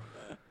asshole.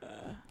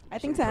 I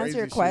think to answer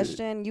your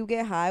question, you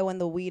get high when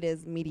the weed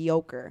is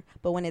mediocre,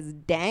 but when it's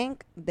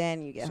dank,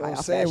 then you get high. So I'm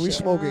saying we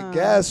smoking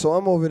gas, so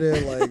I'm over there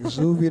like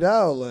zoovied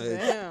out, like,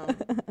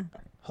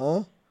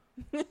 huh?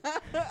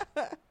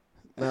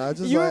 Nah, I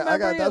just you like I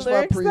got that's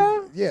my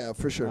yeah,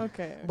 for sure.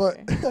 Okay.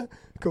 But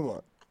come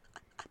on.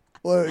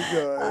 Like,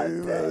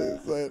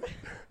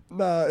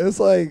 nah, it's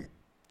like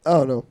I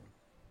don't know.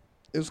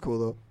 It was cool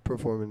though,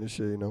 performing this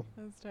shit, you know.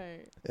 That's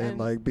tight. And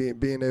like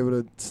being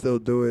able to still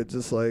do it,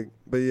 just like,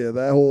 but yeah,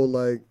 that whole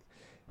like,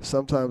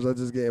 sometimes I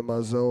just get in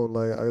my zone.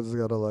 Like I just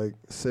gotta like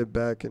sit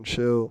back and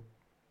chill,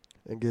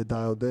 and get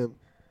dialed in.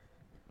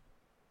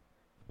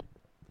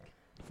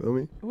 Feel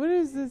me? What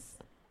is this?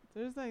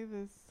 There's like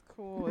this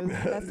cool.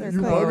 That's their you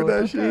code.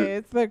 That okay, shit?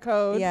 it's the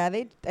code. Yeah,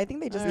 I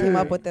think they just came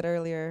up with it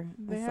earlier.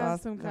 They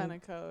have some kind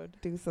of code.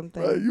 Do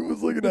something. You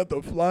was looking at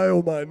the fly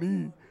on my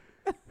knee.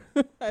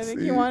 I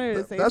think he wanted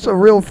to say that's something.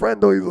 a real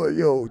friend though. He's like,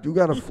 yo, you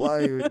got a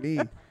fly on your knee.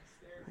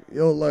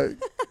 Yo,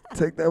 like,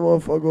 take that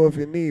motherfucker off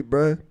your knee,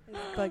 bruh.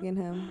 Bugging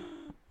him.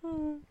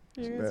 You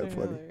guys are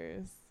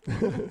hilarious.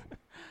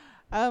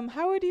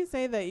 How would you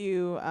say that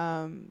you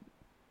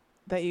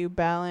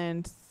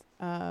balance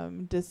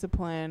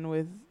discipline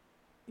with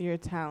your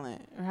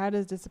talent, or how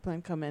does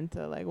discipline come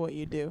into like what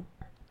you do?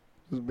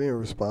 Just being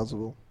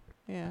responsible.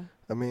 Yeah.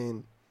 I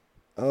mean,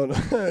 I don't know. I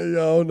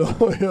don't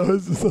know. Yo,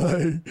 it's just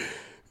like,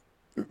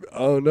 I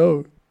don't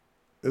know.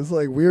 It's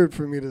like weird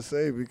for me to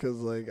say because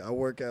like I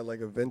work at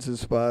like a vintage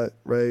spot,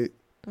 right?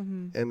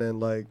 And then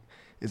like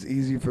it's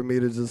easy for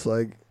me to just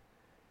like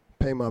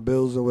pay my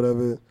bills or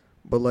whatever.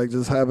 But like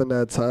just having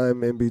that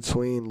time in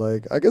between,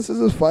 like I guess it's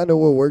just finding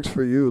what works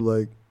for you.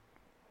 Like,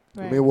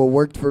 I mean, what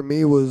worked for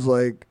me was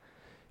like,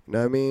 you know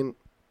what I mean?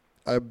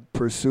 I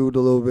pursued a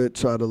little bit,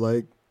 try to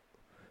like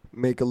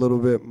make a little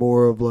bit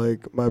more of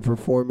like my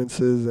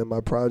performances and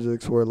my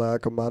projects where like I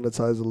could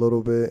monetize a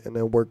little bit and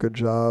then work a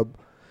job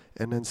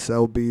and then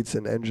sell beats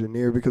and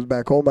engineer, because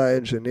back home I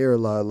engineer a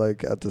lot,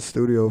 like at the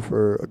studio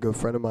for a good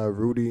friend of mine,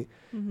 Rudy.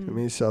 I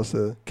mean, shouts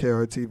to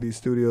KRTV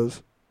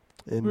Studios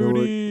in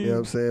Newark. You know what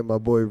I'm saying? My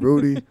boy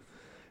Rudy,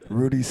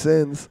 Rudy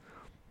Sins.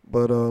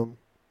 But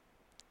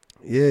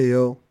yeah,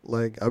 yo,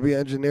 like I be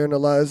engineering a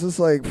lot. It's just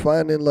like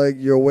finding like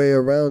your way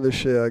around the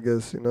shit, I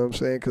guess. You know what I'm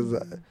saying? Because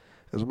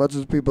as much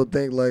as people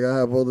think like I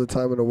have all the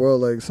time in the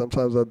world, like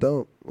sometimes I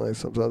don't. Like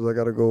sometimes I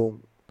gotta go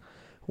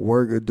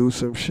work or do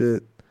some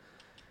shit.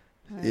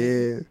 Right.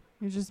 Yeah,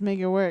 You just make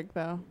it work,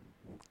 though.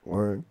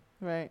 Word.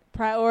 Right.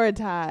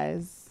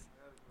 Prioritize.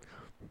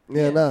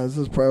 Yeah, nah, it's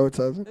just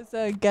prioritizing. It's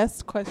a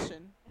guest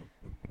question.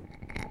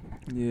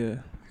 Yeah,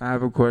 I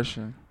have a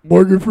question.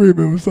 Morgan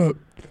Freeman, what's up?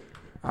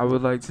 I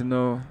would like to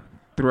know,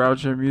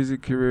 throughout your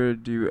music career,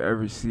 do you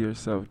ever see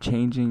yourself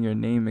changing your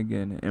name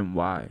again, and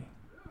why?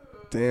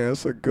 Damn,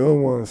 that's a good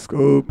one,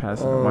 Scoop.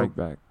 Passing the mic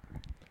back.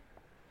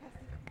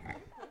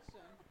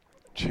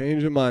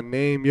 Changing my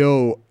name,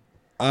 yo.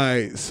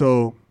 I'm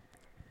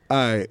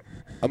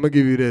gonna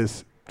give you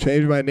this.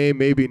 Change my name,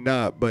 maybe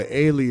not, but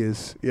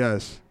alias,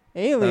 yes.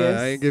 Alias.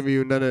 I ain't giving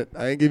you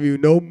I ain't giving you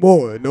no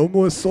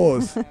more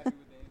sauce. I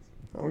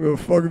don't give a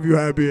fuck if you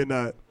happy or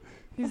not.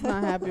 He's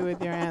not happy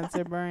with your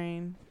answer,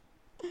 Brain.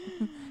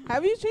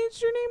 Have you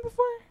changed your name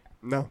before?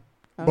 No.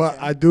 Okay. But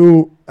I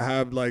do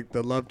have like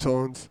the love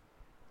tones.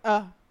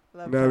 Love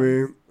You know what I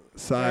mean?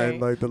 Sign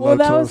Right. like the Well,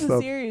 love tone that was stuff.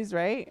 the series,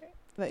 right?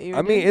 That you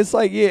I mean, it's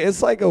like, yeah,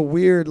 it's like a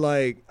weird,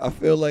 like, I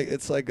feel like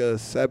it's like a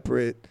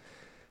separate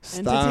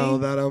style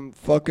Entity? that I'm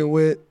fucking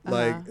with.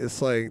 Like, Uh-huh.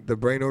 it's like the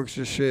Brain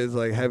Orchestra shit is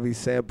like heavy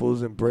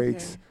samples and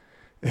breaks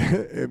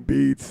and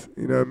beats,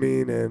 you know what I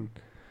mean? And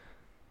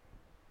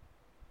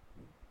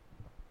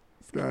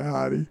Sky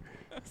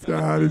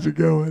Hottie, you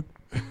going?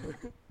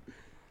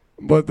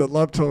 But the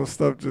love tone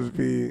stuff just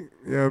be, you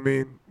know what I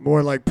mean?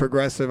 More like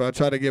progressive. I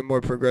try to get more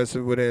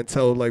progressive with it and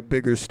tell like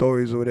bigger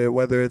stories with it,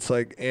 whether it's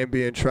like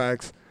ambient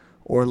tracks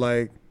or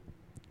like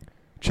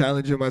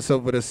challenging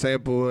myself with a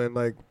sample and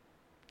like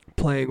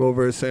playing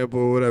over a sample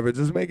or whatever,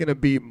 just making a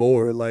beat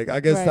more. Like, I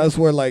guess that's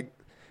where like,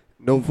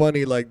 no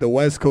funny, like the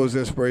West Coast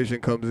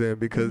inspiration comes in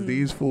because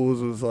these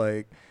fools was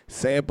like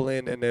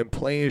sampling and then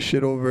playing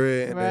shit over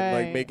it and then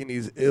like making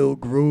these ill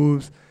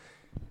grooves.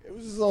 It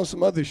was just on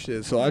some other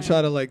shit. So I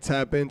try to like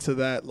tap into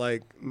that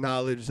like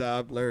knowledge that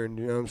I've learned,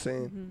 you know what I'm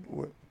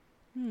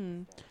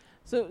saying?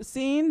 So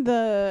seeing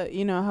the,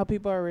 you know, how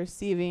people are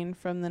receiving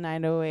from the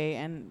 908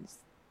 and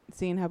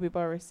seeing how people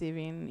are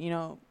receiving, you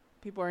know,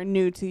 people are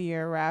new to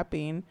your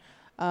rapping,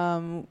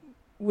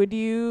 would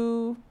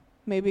you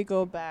maybe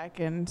go back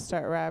and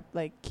start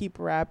keep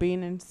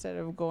rapping instead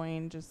of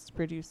going just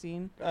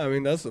producing? I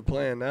mean, that's the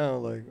plan now.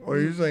 Like, or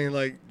you're saying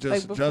like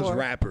just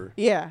rapper?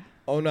 Yeah.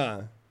 Oh,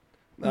 nah.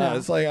 No.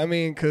 It's like, I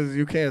mean, because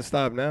you can't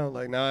stop now.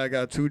 Like, now I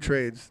got 2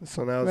 trades.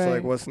 So now it's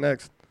like, what's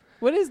next?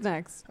 What is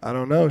next? I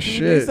don't know. Can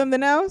shit. You do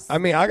something else? I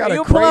mean, I got a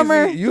crazy.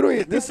 Plumber? You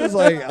don't. This is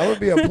like, I'm going to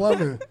be a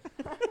plumber.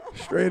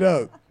 Straight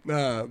up.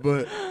 Nah,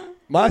 but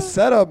my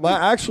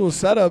actual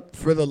setup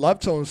for the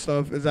love tone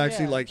stuff is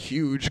actually like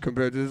huge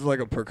compared to this is like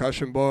a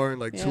percussion bar and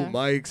like 2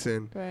 mics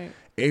and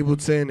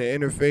Ableton and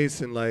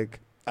interface and like,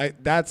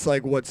 that's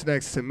like what's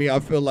next to me. I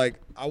feel like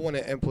I want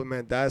to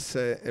implement that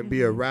set and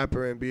be a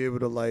rapper and be able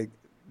to like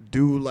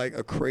do like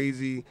a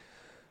crazy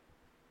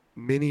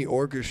mini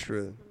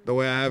orchestra the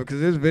way I have it, because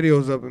there's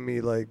videos up of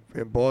me like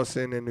in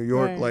Boston and New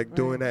York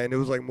doing that, and it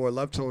was like more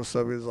love tone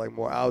stuff. It was like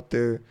more out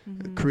there,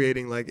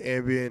 creating like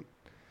ambient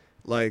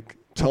like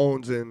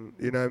tones and,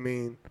 you know what I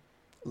mean,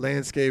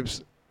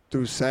 landscapes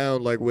through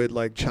sound, like with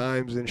like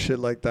chimes and shit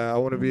like that. I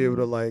want to be able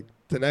to like,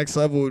 the next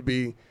level would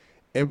be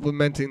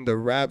implementing the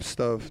rap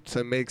stuff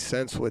to make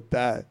sense with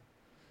that.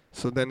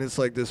 So then it's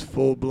like this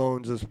full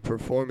blown just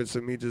performance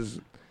of me just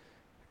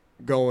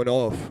going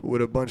off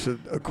with a bunch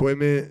of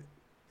equipment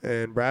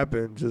and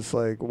rapping, just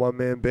like one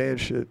man band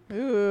shit.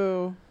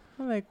 Ooh,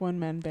 I like one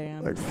man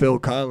band. Like Phil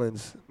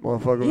Collins,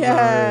 motherfucker.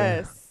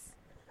 Yes.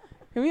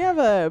 Can we have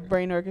a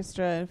Brain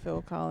Orchestra and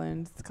Phil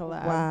Collins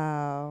collab?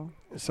 Wow.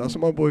 Shouts to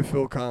my boy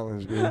Phil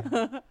Collins, man.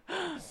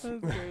 That's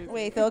crazy.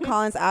 Wait, Phil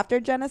Collins after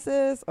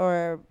Genesis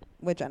or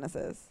with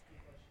Genesis?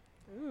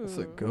 Ooh. That's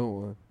a good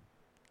one.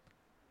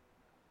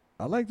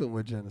 I like them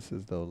with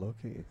Genesis though, low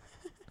key.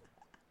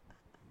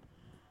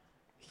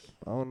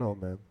 I don't know,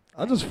 man.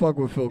 I just fuck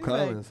with Phil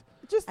Collins.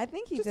 I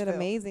think he did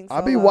amazing.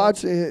 I be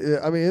watching.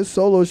 I mean, his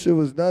solo shit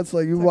was nuts.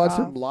 Like, you watch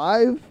him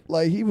live,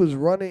 like he was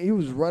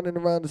running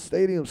around the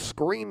stadium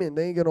screaming.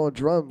 They ain't get on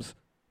drums.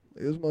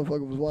 This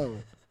motherfucker was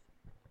wild.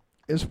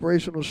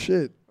 Inspirational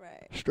shit.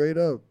 Right. Straight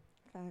up.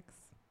 Facts.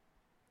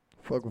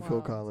 Fuck with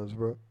Phil Collins,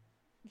 bro.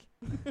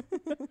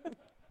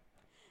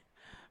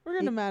 We're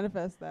gonna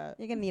manifest that.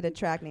 You're gonna need a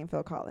track named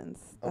Phil Collins.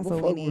 I'm That's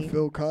gonna what we fuck need. with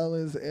Phil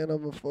Collins, and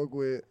I'm gonna fuck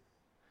with.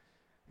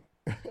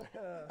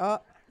 Oh,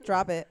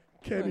 drop it.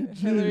 Kenny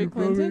G. Hillary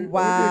Clinton?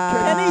 Wow.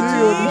 Kenny G?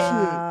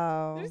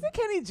 Wow. Did you say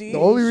Kenny G? The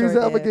only Sure reason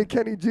I'm gonna did. get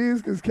Kenny G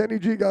is because Kenny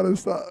G got a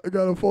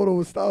photo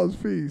with Styles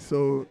P.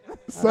 So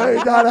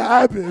something gotta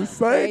happen.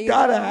 Something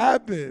gotta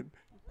happen.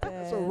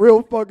 It's a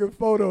real fucking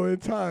photo in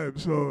time.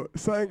 So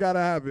something gotta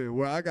happen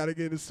where I gotta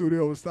get in the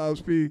studio with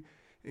Styles P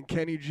and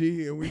Kenny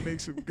G, and we make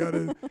some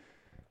gutter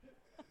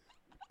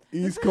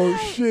East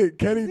Coast shit.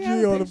 Kenny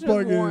G on the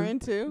fucking. Warren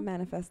too.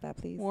 Manifest that,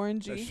 please. Warren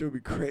G. That should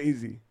be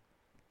crazy.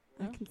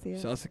 I can see it.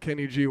 Shouts to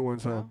Kenny G one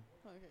time.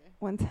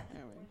 One time.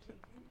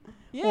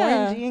 Yeah.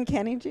 Warren G and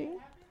Kenny G.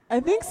 I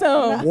think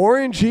so.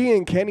 Warren G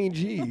and Kenny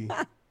G.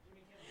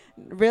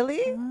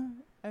 Really?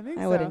 I think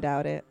I so. wouldn't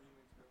doubt it.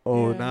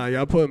 Oh, nah,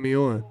 y'all putting me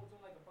on.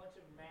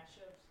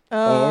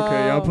 Oh,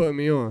 okay, y'all putting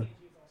me on.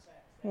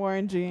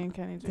 Warren G and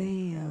Kenny G.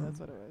 Damn. Yeah, that's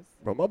what it was.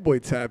 Bro, my boy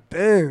tapped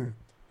in.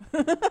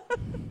 For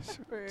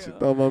She real.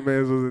 thought my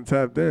man wasn't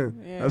tapped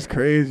in. Yeah. That's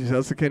crazy.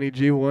 Shouts to Kenny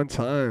G one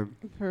time.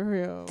 For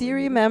real. Do you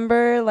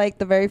remember like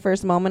the very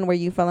first moment where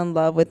you fell in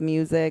love with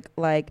music,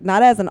 like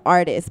not as an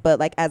artist, but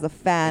like as a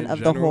fan In of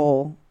the general?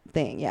 whole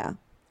thing? Yeah.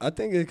 I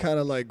think it kind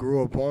of like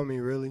grew upon me,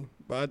 really.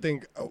 But I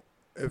think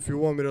if you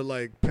want me to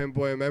like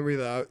pinpoint a memory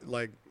that I,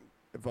 like,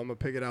 if I'm gonna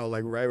pick it out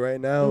like right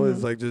now,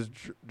 is like just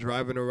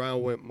driving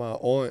around with my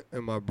aunt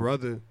and my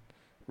brother,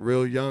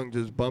 real young,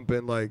 just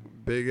bumping like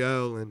Big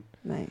L and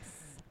Nice.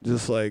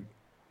 just like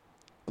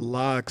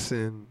Locks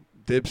and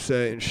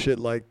Dipset and shit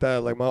like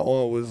that. Like my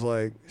aunt was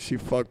like, she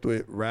fucked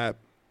with rap,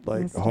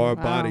 like That's hard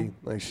wow. body.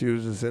 Like she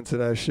was just into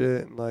that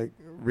shit and like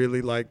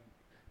really like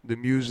the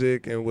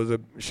music and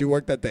she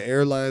worked at the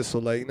airlines, so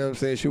like, you know what I'm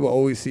saying, she would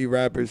always see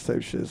rappers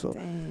type shit. So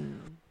Dang.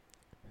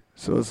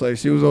 so it's like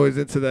she was always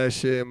into that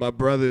shit and my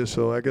brother,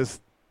 so I guess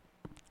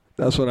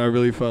that's when I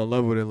really fell in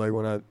love with it. Like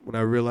when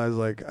I realized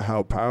like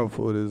how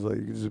powerful it is, like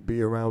you can just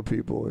be around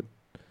people and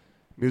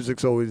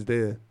music's always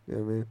there. You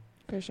know what I mean?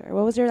 For sure.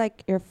 What was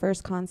your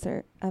first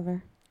concert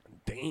ever?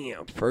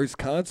 Damn, first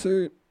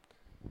concert?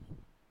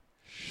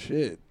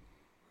 Shit.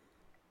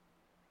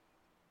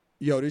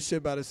 Yo, this shit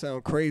about to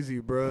sound crazy,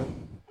 bruh.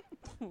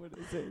 What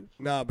is it?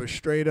 Nah, but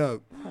straight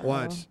up, Uh-oh.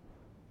 watch.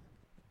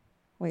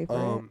 Wait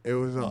for It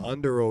was an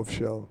Under Oath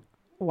show.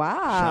 it.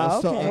 Wow.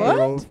 Shouts to Okay.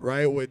 Under Oath,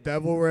 right? With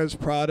Devil Wears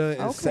Prada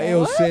and Okay.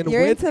 Seosin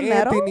You're with into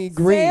metal? Anthony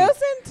Green.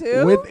 Seosin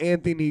too? With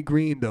Anthony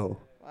Green, though.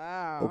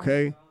 Wow.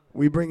 Okay?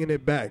 We bringing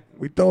it back.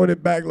 We throwing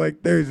it back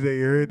like Thursday,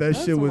 you heard? That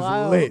That's shit was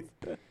wild. lit.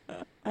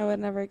 I would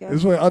never guess. This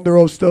is when Under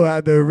Oath still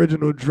had the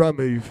original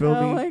drummer, you feel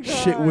Oh me? my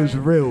Shit was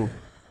God. real.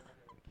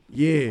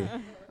 Yeah.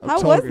 I'm How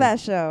was talking. that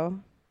show?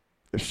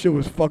 The shit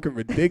was fucking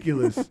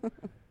ridiculous.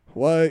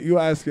 What? You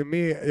asking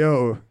me?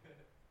 Yo.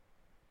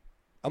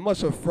 I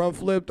must have front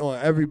flipped on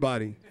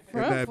everybody in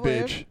Front that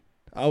flip? bitch.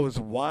 I was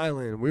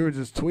wilding. We were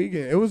just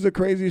tweaking. It was a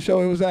crazy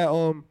show. It was at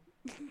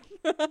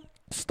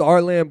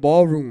Starland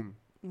Ballroom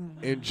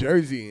in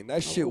Jersey, and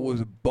that shit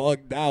was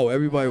bugged out.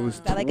 Everybody was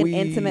Is that like an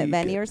intimate tweaking.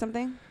 venue or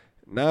something?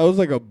 No, it was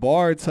like a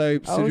bar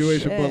type Oh,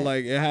 situation, but shit.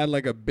 like it had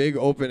like a big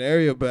open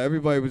area, but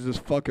everybody was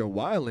just fucking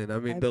wilding. I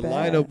mean, I the bet.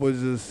 lineup was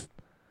just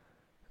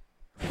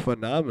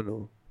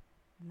phenomenal.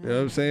 You know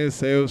what I'm saying?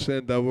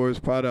 Seosin, Devil Wears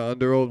Prada,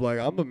 Under Oath. Like,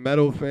 I'm a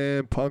metal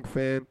fan, punk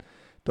fan.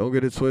 Don't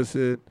get it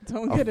twisted.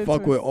 Don't I get it fuck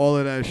with twisted. all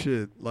of that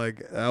shit.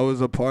 Like, that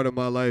was a part of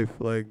my life.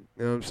 Like,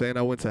 you know what I'm saying?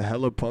 I went to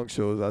hella punk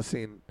shows.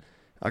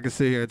 I could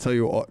sit here and tell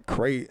you all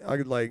I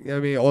could, like, you know what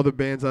I mean? All the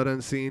bands I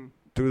done seen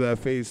through that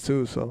phase,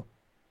 too. So,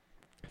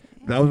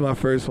 that was my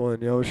first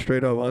one, yo.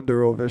 Straight up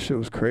Under Oath. That shit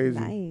was crazy.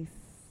 Nice.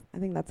 I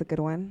think that's a good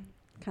one.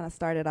 Kind of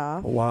started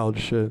off. Wild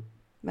shit.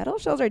 Metal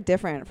shows are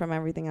different from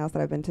everything else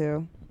that I've been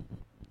to.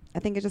 I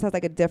think it just has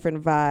like a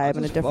different I vibe and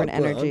a just different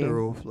fucked with energy. Under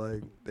Oath.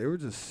 Like, they were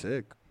just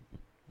sick.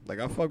 Like,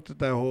 I fucked with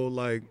that whole,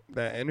 like,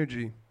 that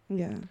energy.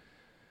 Yeah.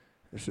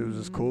 That shit was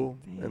just cool.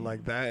 And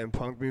like that and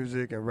punk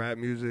music and rap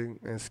music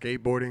and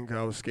skateboarding, 'cause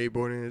I was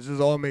skateboarding. It just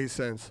all made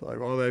sense.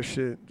 Like all that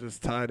shit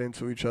just tied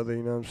into each other,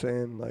 you know what I'm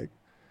saying? Like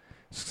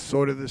it's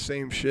sort of the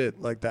same shit.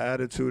 Like the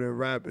attitude in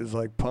rap is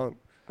like punk.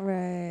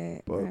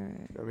 Right. But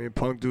Right. I mean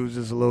punk dude's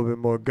just a little bit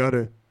more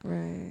gutter.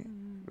 Right.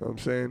 You know what I'm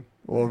saying?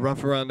 Or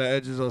rough around the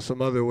edges on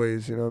some other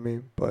ways, you know what I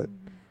mean? But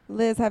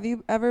Liz, have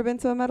you ever been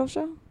to a metal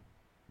show?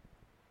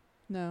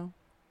 No.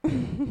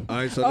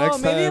 alright, so Oh,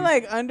 next maybe time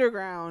like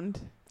underground.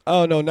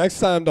 oh no, next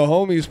time the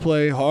homies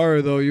play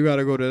horror though, you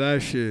gotta go to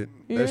that shit.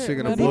 Yeah, That shit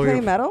gonna Does he blow play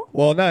your metal?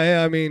 Well, nah,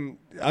 yeah, I mean,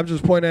 I'm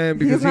just pointing at him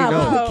because He's not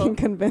knows. looking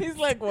convinced. He's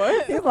like,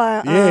 what? He's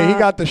like, Yeah, he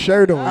got the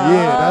shirt on.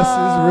 Yeah,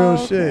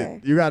 that's his real okay.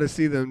 shit. You got to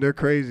see them. They're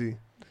crazy.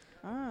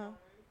 Oh.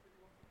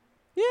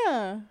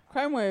 Yeah.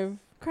 Crime Wave.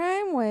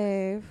 Crime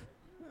Wave.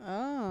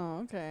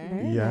 Oh, okay.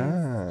 Very nice.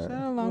 Yeah. Shout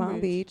out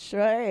Long Beach.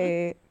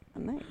 Right.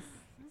 Nice.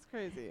 That's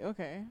crazy.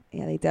 Okay.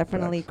 Yeah, they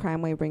definitely, Facts.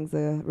 Crime Wave brings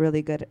a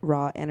really good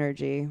raw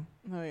energy.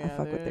 Oh, yeah. I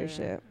fuck with their they're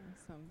shit.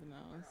 Something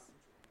else.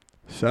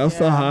 Shouts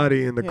to Yeah.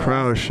 Hottie in the Yeah.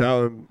 crowd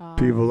shouting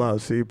people out.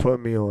 See, put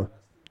me on.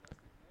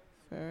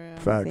 For real.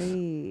 Facts.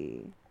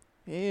 Hey.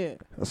 Yeah.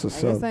 That's I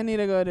what's guess up. I need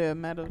to go to a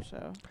metal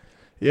show.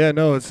 Yeah,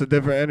 no, it's a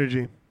different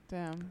energy.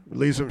 Damn.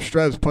 Release some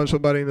stress, punch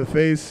somebody in the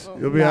face. Oh.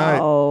 You'll be alright.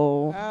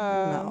 No.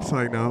 Oh. No. It's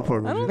like, no, I'm fucking I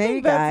with don't you. Maybe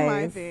think that's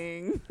my guys.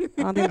 thing.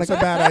 I don't think It's the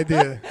a bad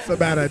idea. It's a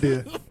bad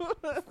idea.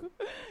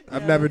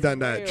 I've Yeah, never it's done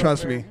that. way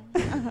Trust over. me.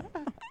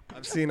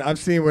 I've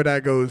seen where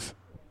that goes.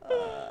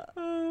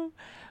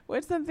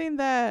 What's something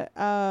that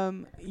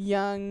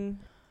young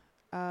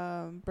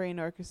Brain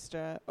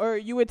Orchestra, or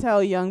you would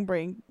tell young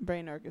Brain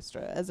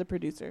Orchestra as a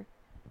producer?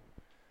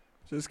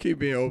 Just keep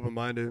being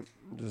open-minded.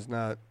 Just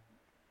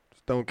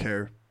don't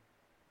care.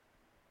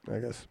 I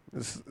guess.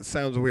 It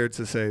sounds weird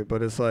to say,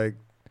 but it's like,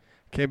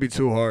 can't be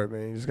too hard,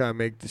 man. You just gotta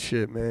make the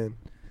shit, man.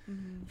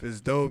 Mm-hmm. If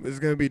it's dope, it's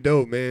gonna be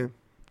dope, man.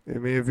 I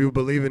mean, if you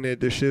believe in it,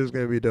 this shit is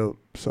gonna be dope.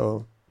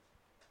 So,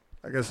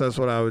 I guess that's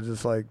what I would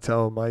just like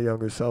tell my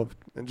younger self,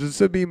 and just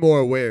to be more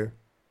aware.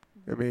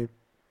 I mean,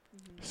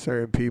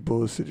 certain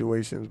people,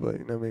 situations, but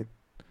you know what I mean.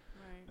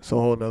 Right. it's a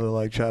whole nother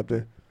like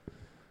chapter.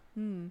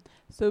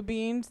 So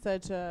being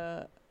such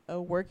a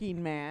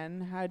working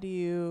man, how do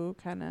you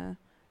kind of,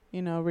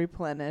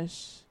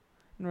 replenish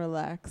and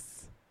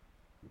relax?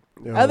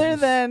 Other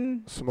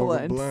than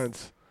smoking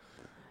blunts.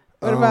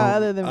 What about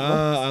other than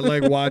blunts? I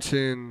like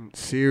watching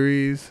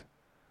series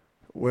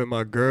with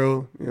my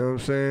girl, you know what I'm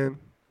saying?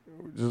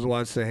 Just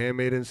watch The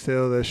Handmaid's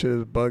Tale. That shit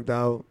is bugged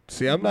out.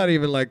 See, I'm not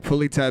even like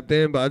fully tapped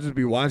in, but I just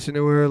be watching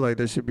it with her. Like,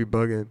 that shit be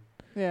bugging.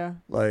 Yeah.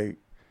 Like,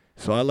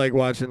 so I like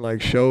watching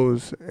like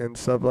shows and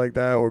stuff like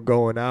that, or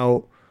going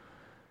out,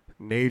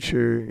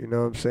 nature, you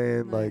know what I'm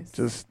saying? Nice. Like,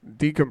 just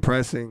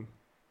decompressing.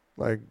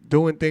 Like,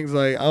 doing things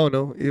like, I don't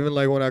know, even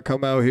like when I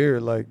come out here,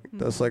 like,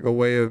 that's like a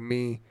way of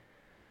me,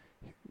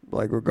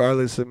 like,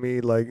 regardless of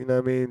me, like, you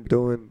know what I mean,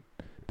 doing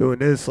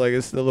this, like,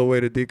 it's still a way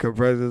to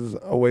decompress. It's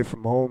away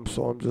from home,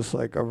 so I'm just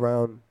like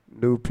around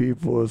new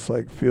people. It's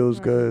like feels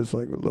good. It's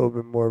like a little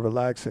bit more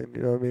relaxing,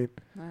 you know what I mean?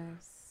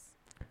 Nice.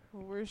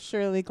 Well, we're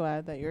surely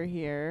glad that you're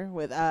here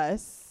with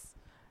us.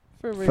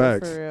 For real,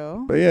 Facts. for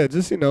real. But yeah,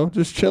 just,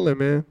 just chilling,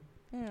 man.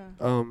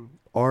 Yeah.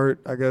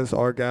 Art, I guess,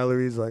 art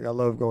galleries. Like, I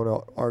love going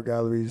to art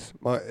galleries.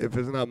 If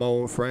it's not my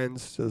own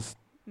friends, just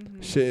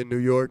shit in New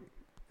York.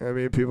 I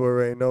mean, people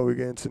already know we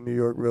get into New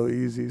York real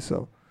easy,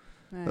 so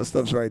that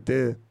stuff's right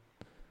there.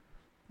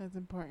 That's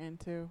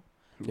important too.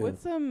 Yeah.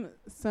 What's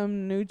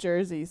some New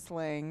Jersey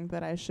slang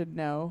that I should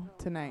know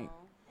tonight?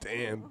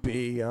 Damn,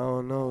 B, I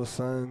don't know,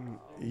 son.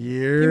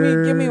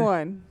 Year. Give me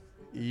one.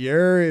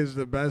 Year is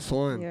the best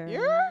one.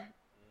 Year?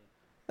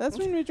 That's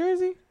from New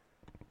Jersey?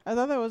 I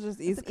thought that was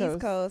just East Coast.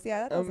 East Coast,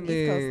 yeah, that was an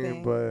East Coast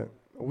thing. But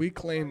we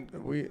claimed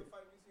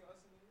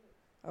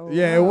Oh,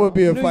 yeah, wow. it would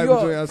be a New fight York.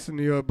 between us and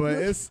New York, but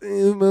it's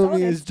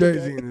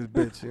Jersey in this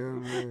bitch. You know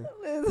what I'm saying?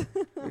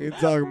 We ain't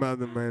talking about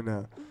them right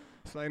now.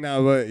 It's like,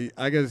 nah, but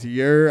I guess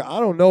year. I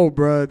don't know,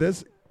 bruh.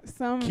 This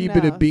keep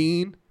it a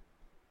bean.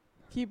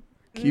 Keep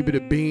it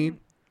a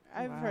bean.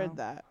 I've heard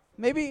that.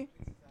 Maybe.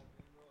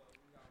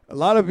 A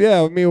lot of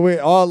I mean, we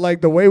all like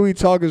the way we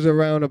talk is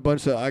around a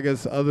bunch of, I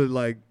guess, other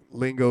like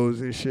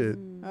lingos and shit.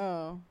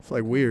 Oh. It's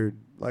like weird.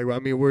 Like, I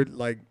mean, we're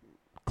like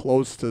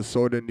close to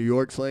sort of New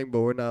York slang,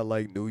 but we're not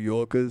like New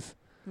Yorkers.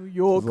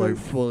 It's like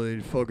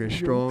fully fucking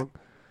strong.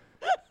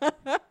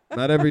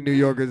 Not every New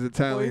Yorker is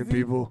Italian,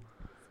 people.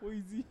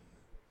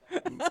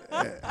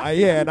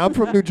 And I'm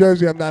from New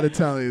Jersey. I'm not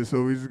Italian,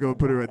 so we just gonna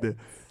put it right there.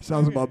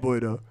 Sounds like my boy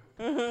though.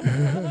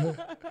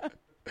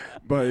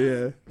 But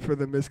yeah, for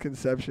the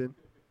misconception.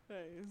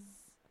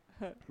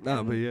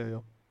 Nah, but yeah,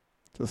 yo.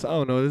 Just I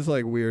don't know. It's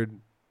like weird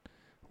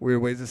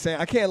ways to say it.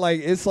 I can't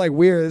like. It's like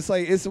weird. It's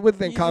like it's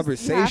within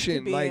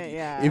conversation. Like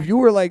if you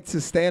were like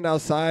to stand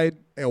outside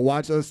and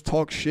watch us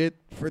talk shit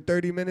for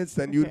 30 minutes,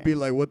 then you'd be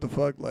like, what the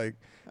fuck? Like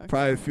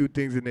probably a few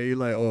things in there. You're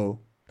like, oh,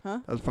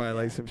 that's probably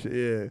like some shit.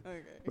 Yeah.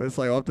 Okay. But it's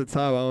like off the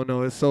top, I don't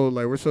know. It's so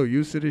like we're so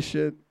used to this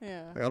shit.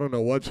 Yeah. Like, I don't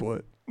know what's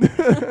what.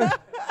 I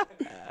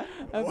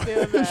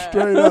feel that.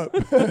 Straight up.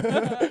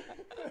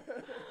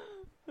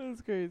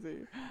 That's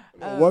crazy.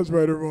 What's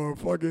right or wrong?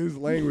 Fuck his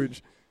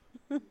language.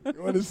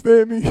 You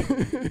understand me?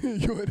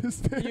 You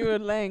understand? Your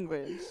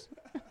language.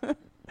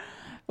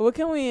 What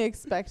can we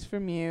expect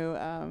from you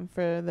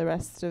for the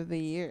rest of the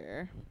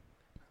year?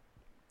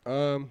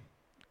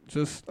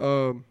 Just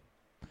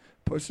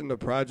pushing the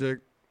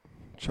project,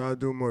 try to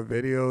do more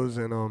videos,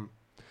 and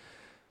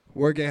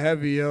working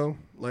heavy, yo.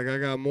 Like, I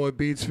got more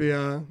beats for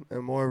y'all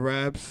and more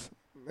raps,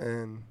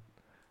 and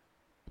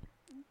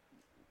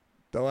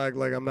don't act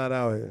like I'm not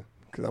out here.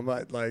 Cause I'm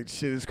like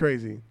shit is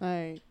crazy.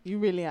 Like, you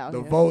really out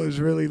here. The vote is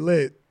really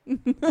lit,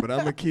 but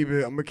I'm gonna keep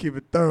it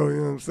thorough. You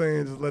know what I'm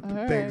saying? Just let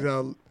the things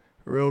out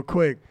real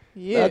quick.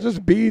 Yeah, not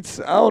just beats.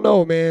 I don't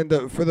know,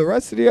 man. For the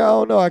rest of the year, I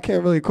don't know. I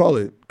can't really call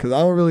it because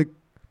I don't really.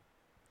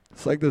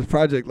 It's like this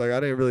project. Like I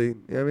didn't really. You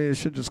know what I mean, it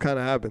shit just kind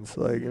of happens.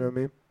 Like you know what I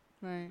mean.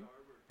 Right.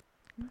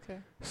 Okay.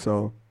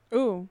 So.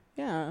 Ooh,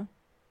 yeah.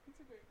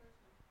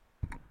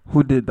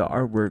 Who did the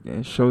artwork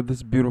and showed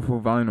this beautiful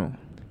vinyl?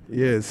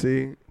 Yeah.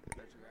 See.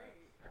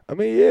 I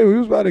mean, yeah, we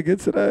was about to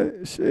get to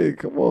that shit.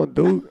 Come on,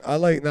 dude. I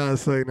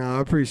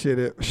appreciate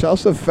it.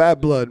 Shouts to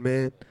Fat Blood,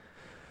 man.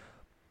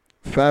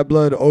 Fat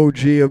Blood,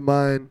 OG of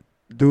mine.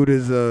 Dude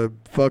is a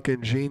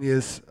fucking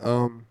genius.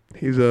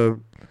 He's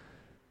a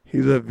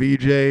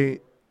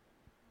VJ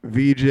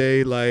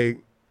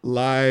like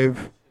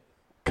live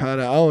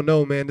kind of. I don't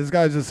know, man. This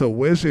guy's just a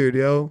wizard,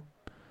 yo.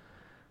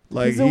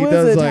 Like he's a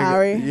wizard,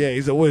 Harry. Yeah,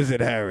 he's a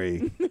wizard,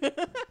 Harry.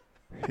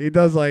 He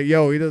does live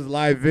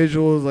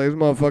visuals. Like, this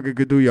motherfucker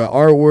could do your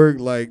artwork.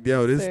 Like,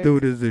 yo, this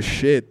dude is the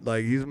shit.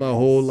 Like, he's my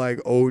whole, like,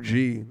 OG.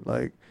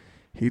 Like,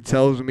 he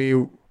tells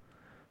me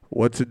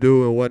what to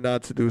do and what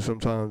not to do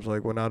sometimes,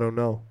 like, when I don't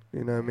know.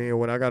 You know what I mean?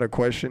 When I got a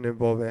question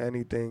involving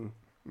anything,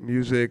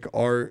 music,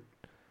 art,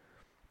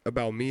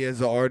 about me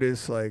as an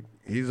artist, like,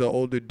 he's an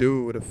older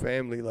dude with a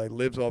family, like,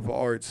 lives off of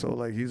art. So,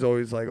 like, he's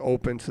always, like,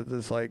 open to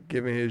this, like,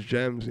 giving his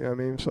gems. You know what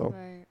I mean? So,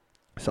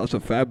 that's a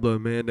Fat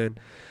Blood, man. Then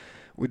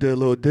we did a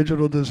little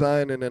digital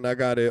design, and then I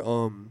got it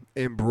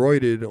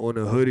embroidered on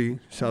a hoodie.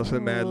 Shouts to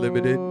Mad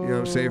Limited, you know what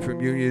I'm saying,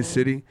 from Union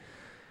City.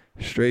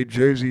 Straight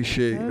Jersey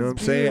shit, you know what I'm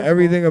saying? beautiful.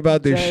 Everything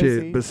about this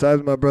Jersey. shit,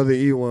 besides my brother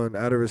E1,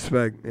 out of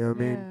respect, you know what I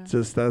mean? Yeah.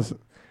 Just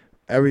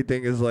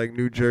everything is like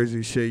New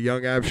Jersey shit.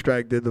 Young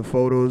Abstract did the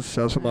photos.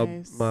 Shouts to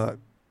Nice.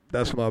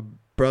 that's my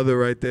brother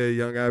right there,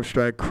 Young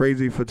Abstract,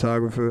 crazy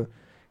photographer.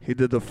 He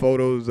did the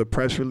photos, the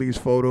press release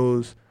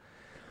photos,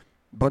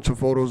 bunch of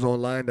photos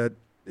online that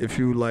if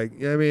you like, you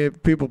know what I mean,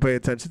 if people pay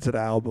attention to the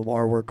album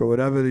artwork or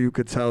whatever, you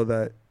could tell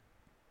that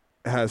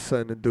it has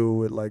something to do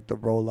with like the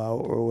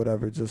rollout or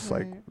whatever. Just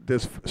like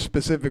this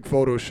specific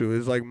photo shoot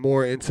is like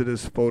more into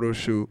this photo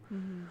shoot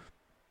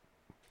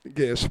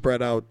getting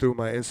spread out through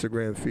my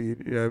Instagram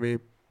feed. You know what I mean?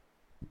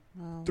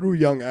 Wow. Through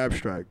Young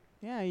Abstract.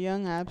 Yeah,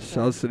 Young Abstract.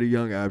 Shouts to the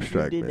Young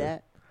Abstract, you did man.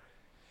 That.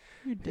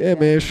 You did Yeah, that.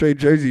 man, straight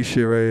Jersey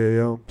shit right here,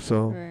 yo.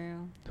 So, For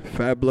real.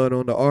 Fat Blood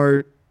on the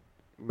art,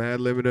 Mad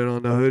Limited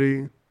on the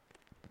hoodie,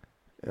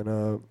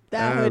 and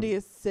That hoodie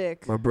is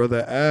sick. my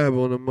brother Ab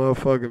on the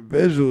motherfucking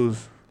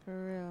visuals. For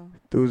real.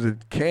 Dude's a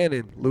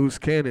cannon, loose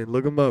cannon.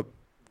 Look him up.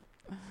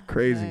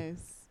 Crazy.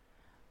 Nice.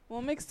 Well,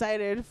 I'm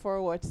excited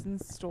for what's in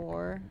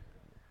store.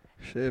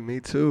 Shit, me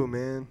too,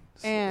 man.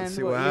 And Let's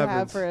see what what you have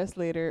happens. for us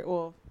later.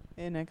 Well,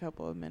 in a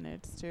couple of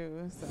minutes,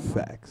 too. So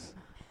Facts.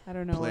 I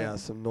don't know. Play out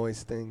some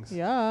noise things.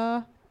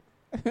 Yeah.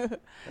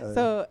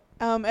 So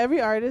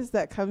every artist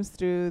that comes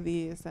through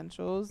the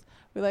essentials,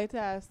 we like to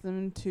ask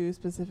them 2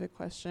 specific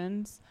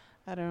questions.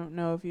 I don't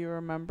know if you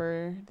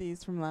remember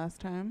these from last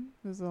time.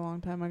 It was a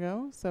long time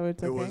ago, so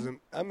it's okay.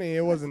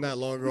 It wasn't that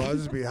long ago. I'll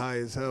just be high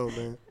as hell,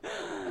 man.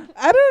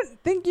 I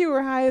don't think you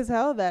were high as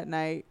hell that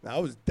night. I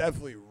was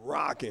definitely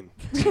rocking.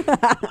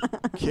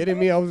 Kidding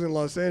me? I was in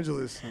Los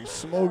Angeles. I'm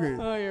smoking.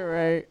 Oh, you're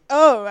right.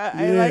 Oh, I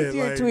Yeah, liked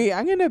your like- tweet.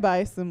 I'm going to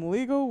buy some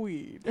legal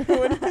weed.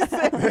 What did you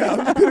say? Yeah,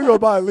 I'm just gonna go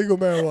buy legal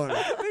marijuana.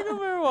 Legal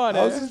marijuana.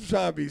 I was just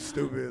trying to be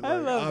stupid. I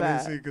Like, love that.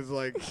 obviously, because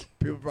like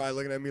people probably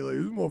looking at me like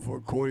this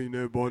motherfucker corny,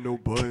 never bought no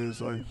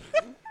buttons. Like,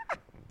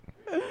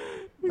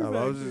 no,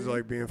 I was just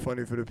like being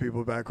funny for the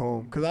people back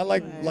home. Cause I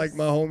like Nice.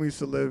 my homies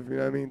to live, you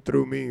know what I mean,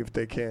 through me if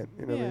they can,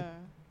 you know what I Yeah. mean.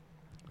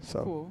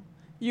 So Cool.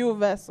 You a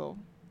vessel.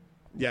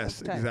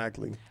 yes, Okay.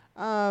 exactly.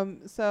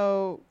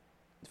 So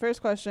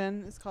first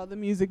question is called the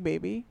Music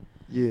Baby.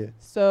 Yeah.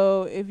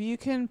 So if you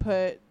can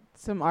put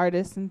some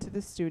artists into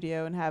the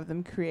studio and have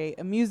them create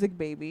a music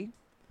baby,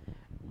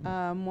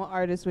 what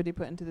artist would you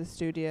put into the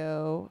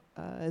studio?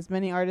 As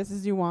many artists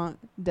as you want,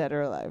 dead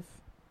or alive.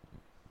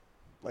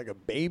 Like a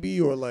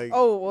baby or like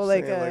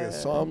like saying a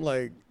song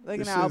like an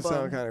this shit album.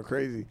 sound kind of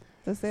crazy.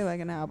 Let's say like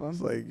an album.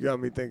 It's like you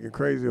got me thinking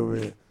crazy over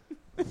here.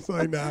 It's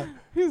like nah.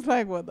 He's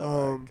like, what the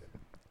fuck?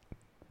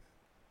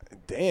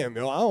 Damn,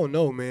 yo, I don't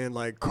know, man.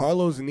 Like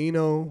Carlos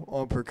Nino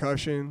on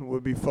percussion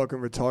would be fucking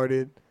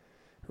retarded,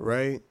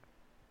 right?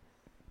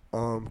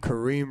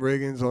 Kareem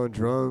Riggins on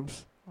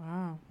drums.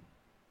 Wow.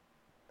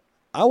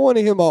 I want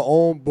to hear my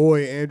own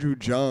boy Andrew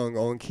Jung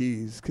on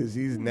keys because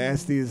he's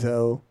nasty as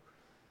hell.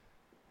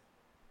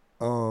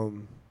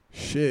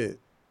 Shit.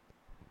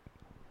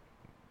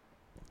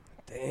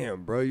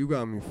 Damn, bro, you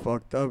got me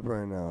fucked up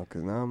right now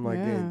because now I'm like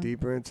getting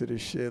deeper into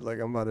this shit. Like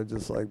I'm about to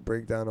just like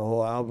break down the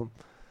whole album.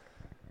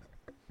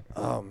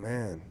 Oh,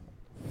 man.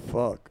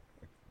 Fuck.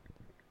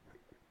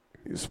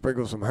 You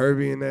sprinkle some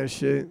Herbie in that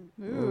shit.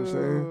 You know what I'm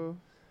saying?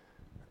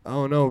 I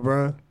don't know,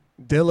 bro.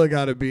 Dilla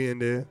got to be in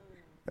there.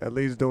 At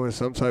least doing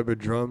some type of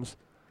drums.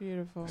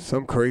 Beautiful.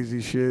 Some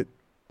crazy shit.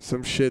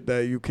 Some shit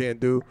that you can't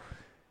do.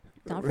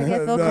 Don't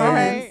forget Phil Nah,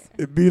 Collins.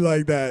 It be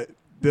like that.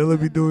 Dilla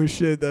be doing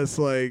shit that's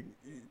like,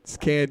 just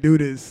can't do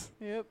this.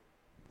 Yep.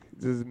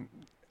 Just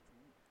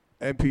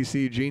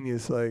NPC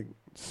genius. Like,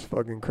 it's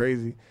fucking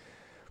crazy.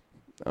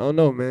 I don't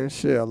know, man.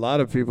 Shit, a lot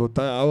of people.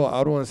 I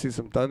would want to see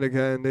some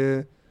Thundercat in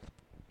there.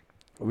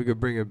 We could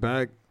bring it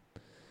back.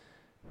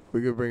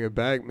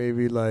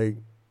 Maybe like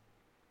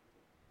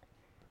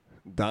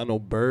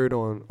Donald Byrd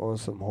on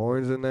some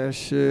horns and that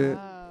shit.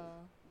 Wow.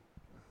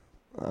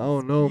 I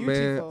don't know,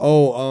 man. Beautiful.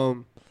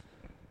 Oh,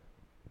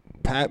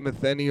 Pat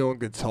Metheny on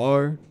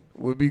guitar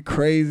would be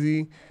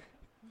crazy.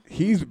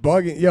 He's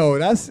bugging.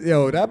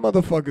 That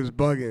motherfucker's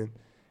bugging.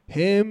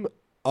 Him,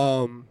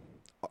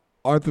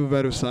 Arthur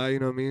Vedosai, you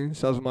know what I mean?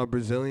 Shouts to my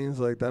Brazilians.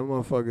 Like, that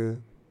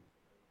motherfucker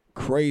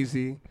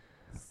crazy.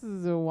 This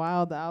is a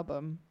wild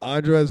album.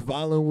 Andres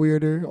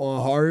Vollenweirder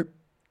on harp.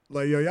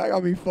 Like, yo, y'all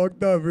got me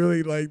fucked up,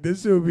 really. Like,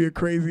 this should be a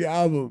crazy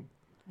album.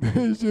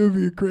 This should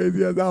be a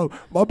crazy ass album.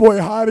 My boy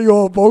Hottie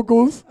on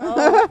vocals.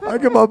 I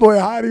get my boy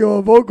Hottie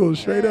on vocals,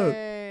 straight up.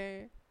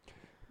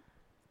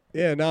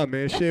 Yeah, nah,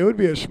 man. Shit, it would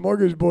be a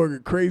smorgasbord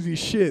of crazy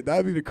shit.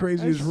 That'd be the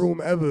craziest room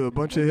ever. A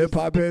bunch of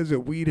hip-hop heads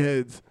and weed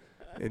heads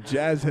and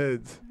jazz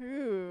heads.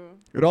 Ooh.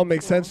 It all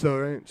makes sense, though,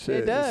 right?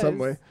 Shit, It does. in some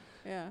way.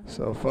 Yeah.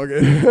 So, fuck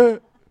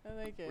it. I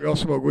like it. We all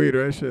smoke weed,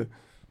 right? Shit.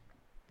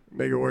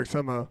 Make it work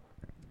somehow.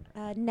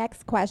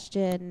 Next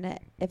question.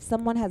 If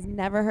someone has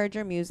never heard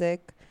your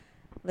music,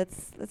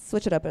 let's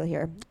switch it up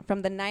here.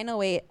 From the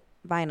 908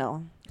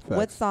 vinyl,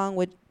 what Facts. song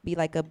would be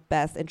like a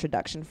best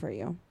introduction for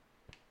you,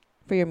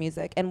 for your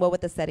music? And what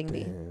would the setting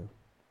be? Damn.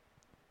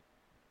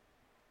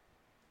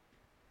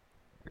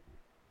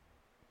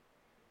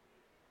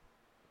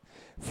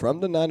 From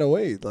the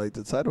 908, like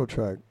the title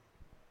track.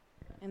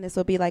 And this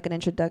will be like an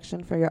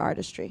introduction for your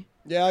artistry.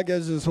 Yeah, I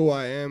guess just who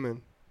I am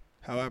and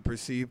how I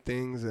perceive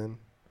things and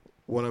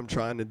what I'm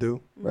trying to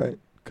do, right?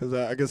 Because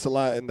I guess a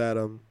lot in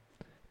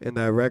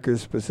that record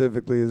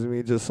specifically is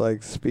me just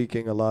like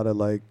speaking a lot of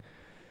like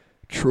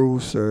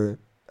truths or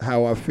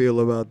how I feel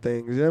about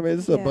things. You know what I mean?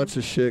 It's a bunch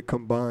of shit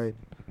combined.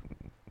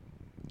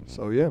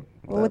 So yeah.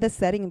 What would the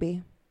setting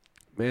be?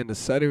 Man, the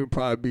setting would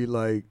probably be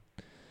like,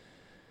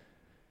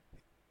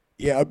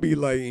 I'd be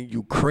like in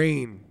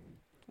Ukraine.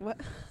 What?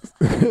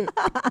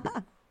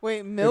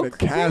 Wait, milk? In a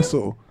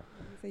castle.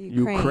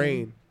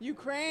 Ukraine.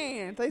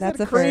 Ukraine. I thought you That's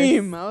said a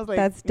cream. first. I was like,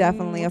 that's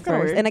definitely a that's kinda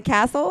first. weird. In a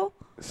castle?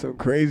 Some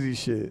crazy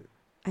shit.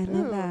 I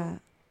love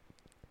that.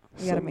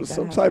 We gotta make that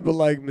some happen. type of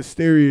like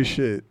mysterious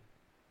shit.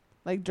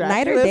 Like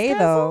Night or Dracula's day, castle?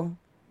 though.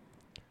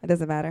 It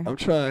doesn't matter. I'm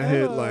trying to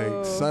hit Oh.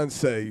 like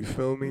sunset, you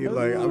feel me?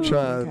 Like I'm Ooh.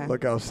 trying to Okay.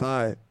 look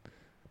outside.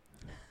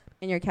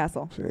 In your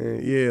castle.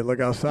 Yeah, look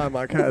outside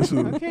my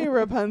castle Okay,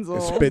 Rapunzel.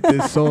 and spit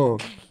this song.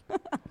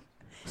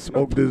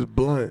 Smoke this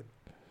blunt.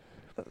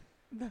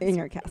 In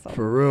your castle.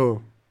 For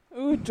real.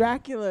 Ooh,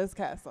 Dracula's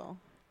castle.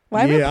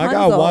 Why yeah, I got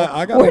Rapunzel? wine.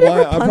 I got Where a did wine.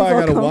 I probably Rapunzel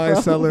got a come wine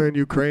from? cellar in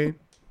Ukraine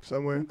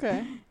somewhere.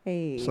 Okay.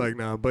 Hey. It's like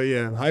nah, but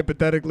yeah,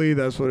 hypothetically,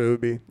 that's what it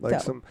would be. Like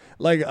Dope. some,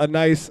 like a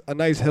nice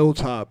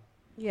hilltop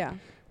Yeah.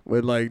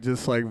 with like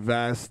just like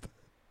vastness.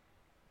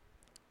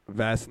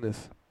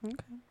 Okay.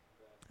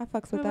 I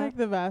fucks with I that. like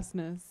the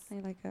vastness. I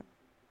like it.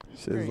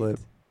 Shit's Great. lit.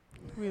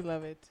 We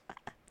love it.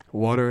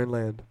 Water and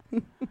land.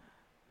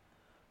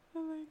 I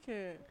like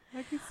it.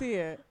 I can see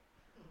it.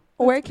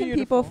 Where That's can people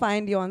beautiful.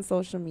 find you on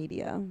social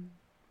media?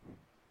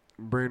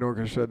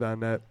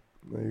 BrainOrchestra.net.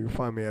 You can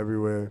find me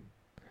everywhere.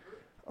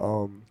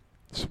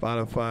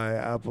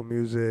 Spotify, Apple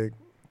Music,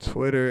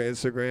 Twitter,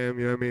 Instagram.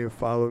 You know what I mean?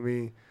 Follow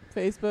me.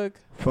 Facebook,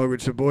 Fuck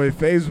with your boy.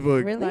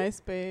 Facebook. Really?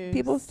 MySpace.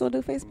 People still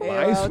do Facebook?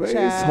 AOL MySpace.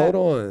 chat. Hold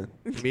on.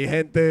 Mi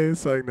gente.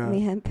 It's like nah.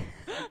 Mi gente.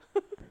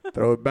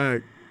 Throw it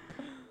back.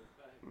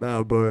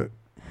 Nah, but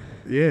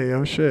yeah,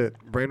 yo, shit.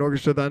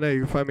 BrainOrchestra.net. You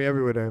can find me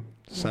everywhere there.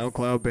 Yes.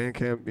 SoundCloud,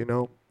 Bandcamp. You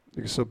know,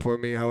 you can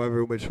support me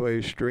however which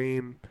way.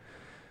 Stream,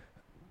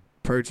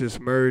 purchase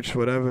merch,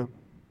 whatever.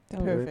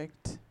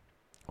 Perfect.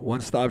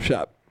 One stop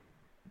shop.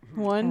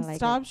 One like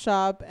stop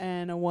shop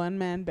and a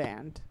one-man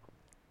band.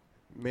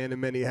 Man in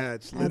many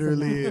hats, As a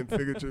literally man. and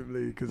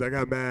figuratively, because I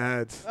got mad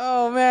hats.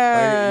 Oh Like,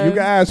 man. you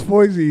can ask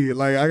Foisey.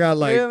 Like I got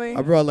like Really?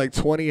 I brought like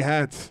 20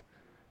 hats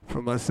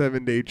for my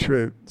 7-day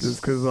trip,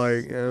 just because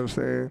like you know what I'm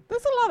saying.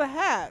 That's a lot of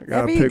hats. I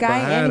gotta Every pick my guy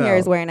hat in here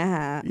is out. wearing a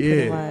hat. Yeah.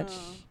 Pretty much.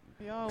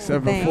 Y'all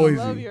Except for y'all Foisey.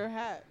 love your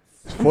hats.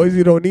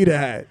 Foisey don't need a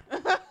hat.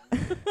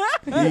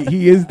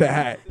 he is the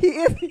hat. He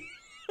is.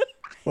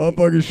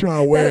 Motherfuckers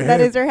trying to wear That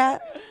him. is your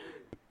hat?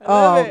 I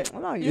love Oh, it.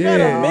 no, You yeah,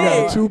 got a you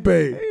got Mig. a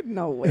toupee.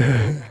 No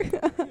way.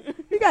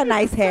 You got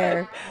nice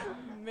hair.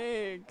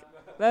 Mig.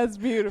 That's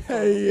beautiful.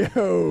 Hey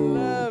yo.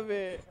 Love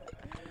it.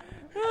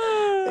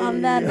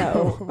 On that Yo.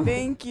 note.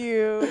 Thank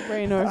you,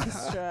 Brain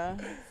Orchestra,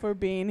 for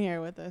being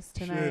here with us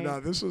tonight. Shit, nah,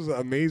 this was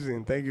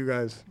amazing. Thank you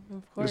guys.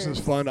 Of course. This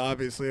is fun,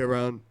 obviously,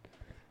 around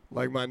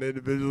like-minded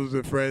individuals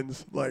and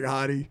friends, like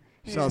Hottie.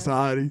 Shouts to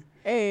Hottie.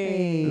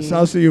 Hey. Hey.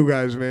 Shouts to you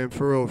guys, man,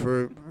 for real,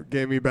 for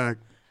getting me back.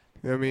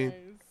 You know what I mean?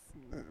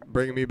 Nice.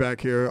 Bringing me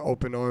back here,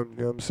 open arm. You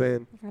know what I'm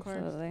saying? Of course.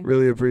 Absolutely.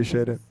 Really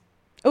appreciate it.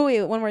 Oh,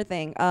 wait, one more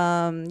thing.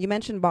 You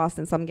mentioned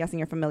Boston, so I'm guessing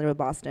you're familiar with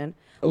Boston.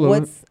 Hello.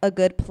 What's a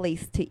good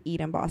place to eat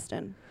in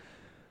Boston?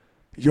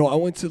 Yo, I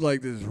went to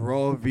like this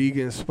raw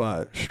vegan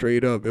spot,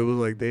 straight up. It was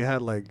like they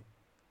had like,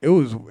 it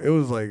was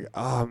like,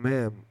 ah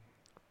man,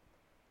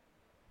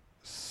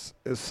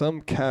 it's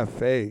some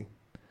cafe.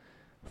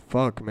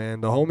 Fuck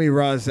man, the homie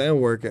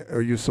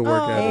Razen used to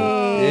work at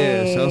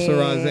it. Yeah, shouts to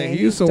Razen. He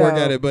used to work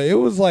at it, but it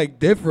was like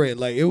different.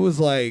 Like it was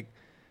like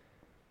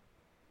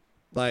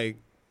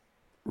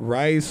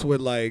rice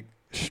with like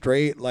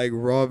straight like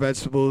raw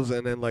vegetables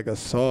and then like a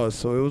sauce.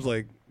 So it was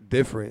like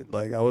different.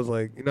 Like I was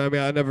like, you know what I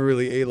mean? I never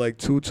really ate like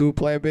too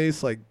plant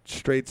based, like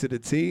straight to the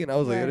T. And I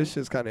was like, Right. this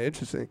shit's kind of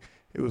interesting.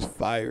 It was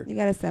fire. You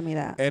got to send me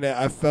that. And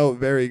I felt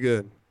very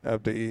good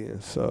after eating.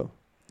 So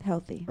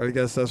Healthy. I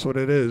guess that's what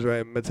it is,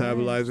 right?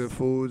 Metabolizing Nice.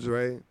 foods,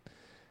 right?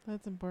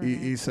 That's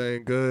important. Eat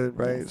saying good,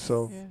 right? Yes.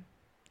 So Yeah.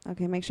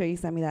 Okay, make sure you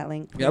send me that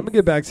link. yeah, I'm gonna please.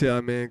 get back to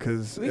y'all, man,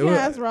 cause We can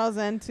ask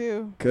Roseanne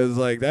too.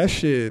 like that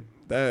shit,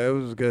 it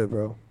was good,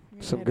 bro.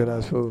 Some Right good on.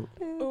 ass food.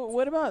 Ooh,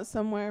 what about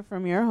somewhere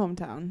from your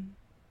hometown?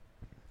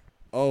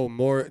 Oh,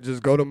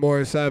 just go to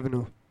Morris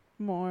Avenue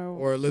More.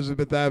 or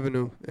Elizabeth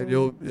Avenue, and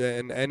Ooh.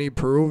 in any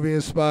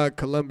Peruvian spot,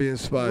 Colombian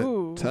spot.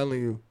 Ooh.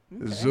 Telling you,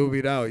 Okay.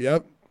 zoomed out.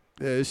 Yep,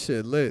 yeah, this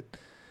shit lit.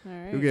 All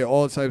right. You get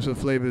all types of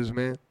flavors,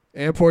 man,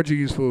 and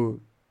Portuguese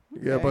food. You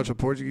get a Okay. bunch of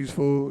Portuguese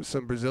food,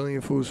 some Brazilian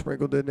food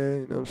sprinkled in there.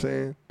 You know what I'm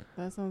saying?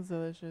 That sounds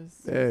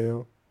delicious. Yeah,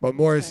 yo. But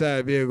Morris Okay.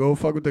 Ave, yeah, go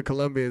fuck with the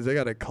Colombians. They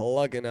got a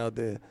clucking out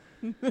there.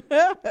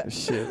 That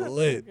shit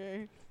lit.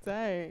 Okay.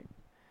 Tight.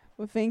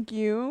 Well, thank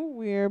you.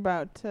 We're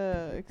about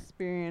to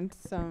experience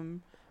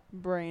some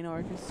Brain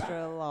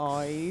Orchestra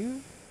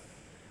live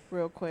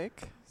real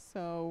quick.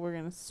 So we're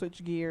going to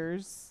switch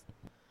gears.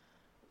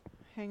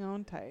 Hang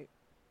on tight.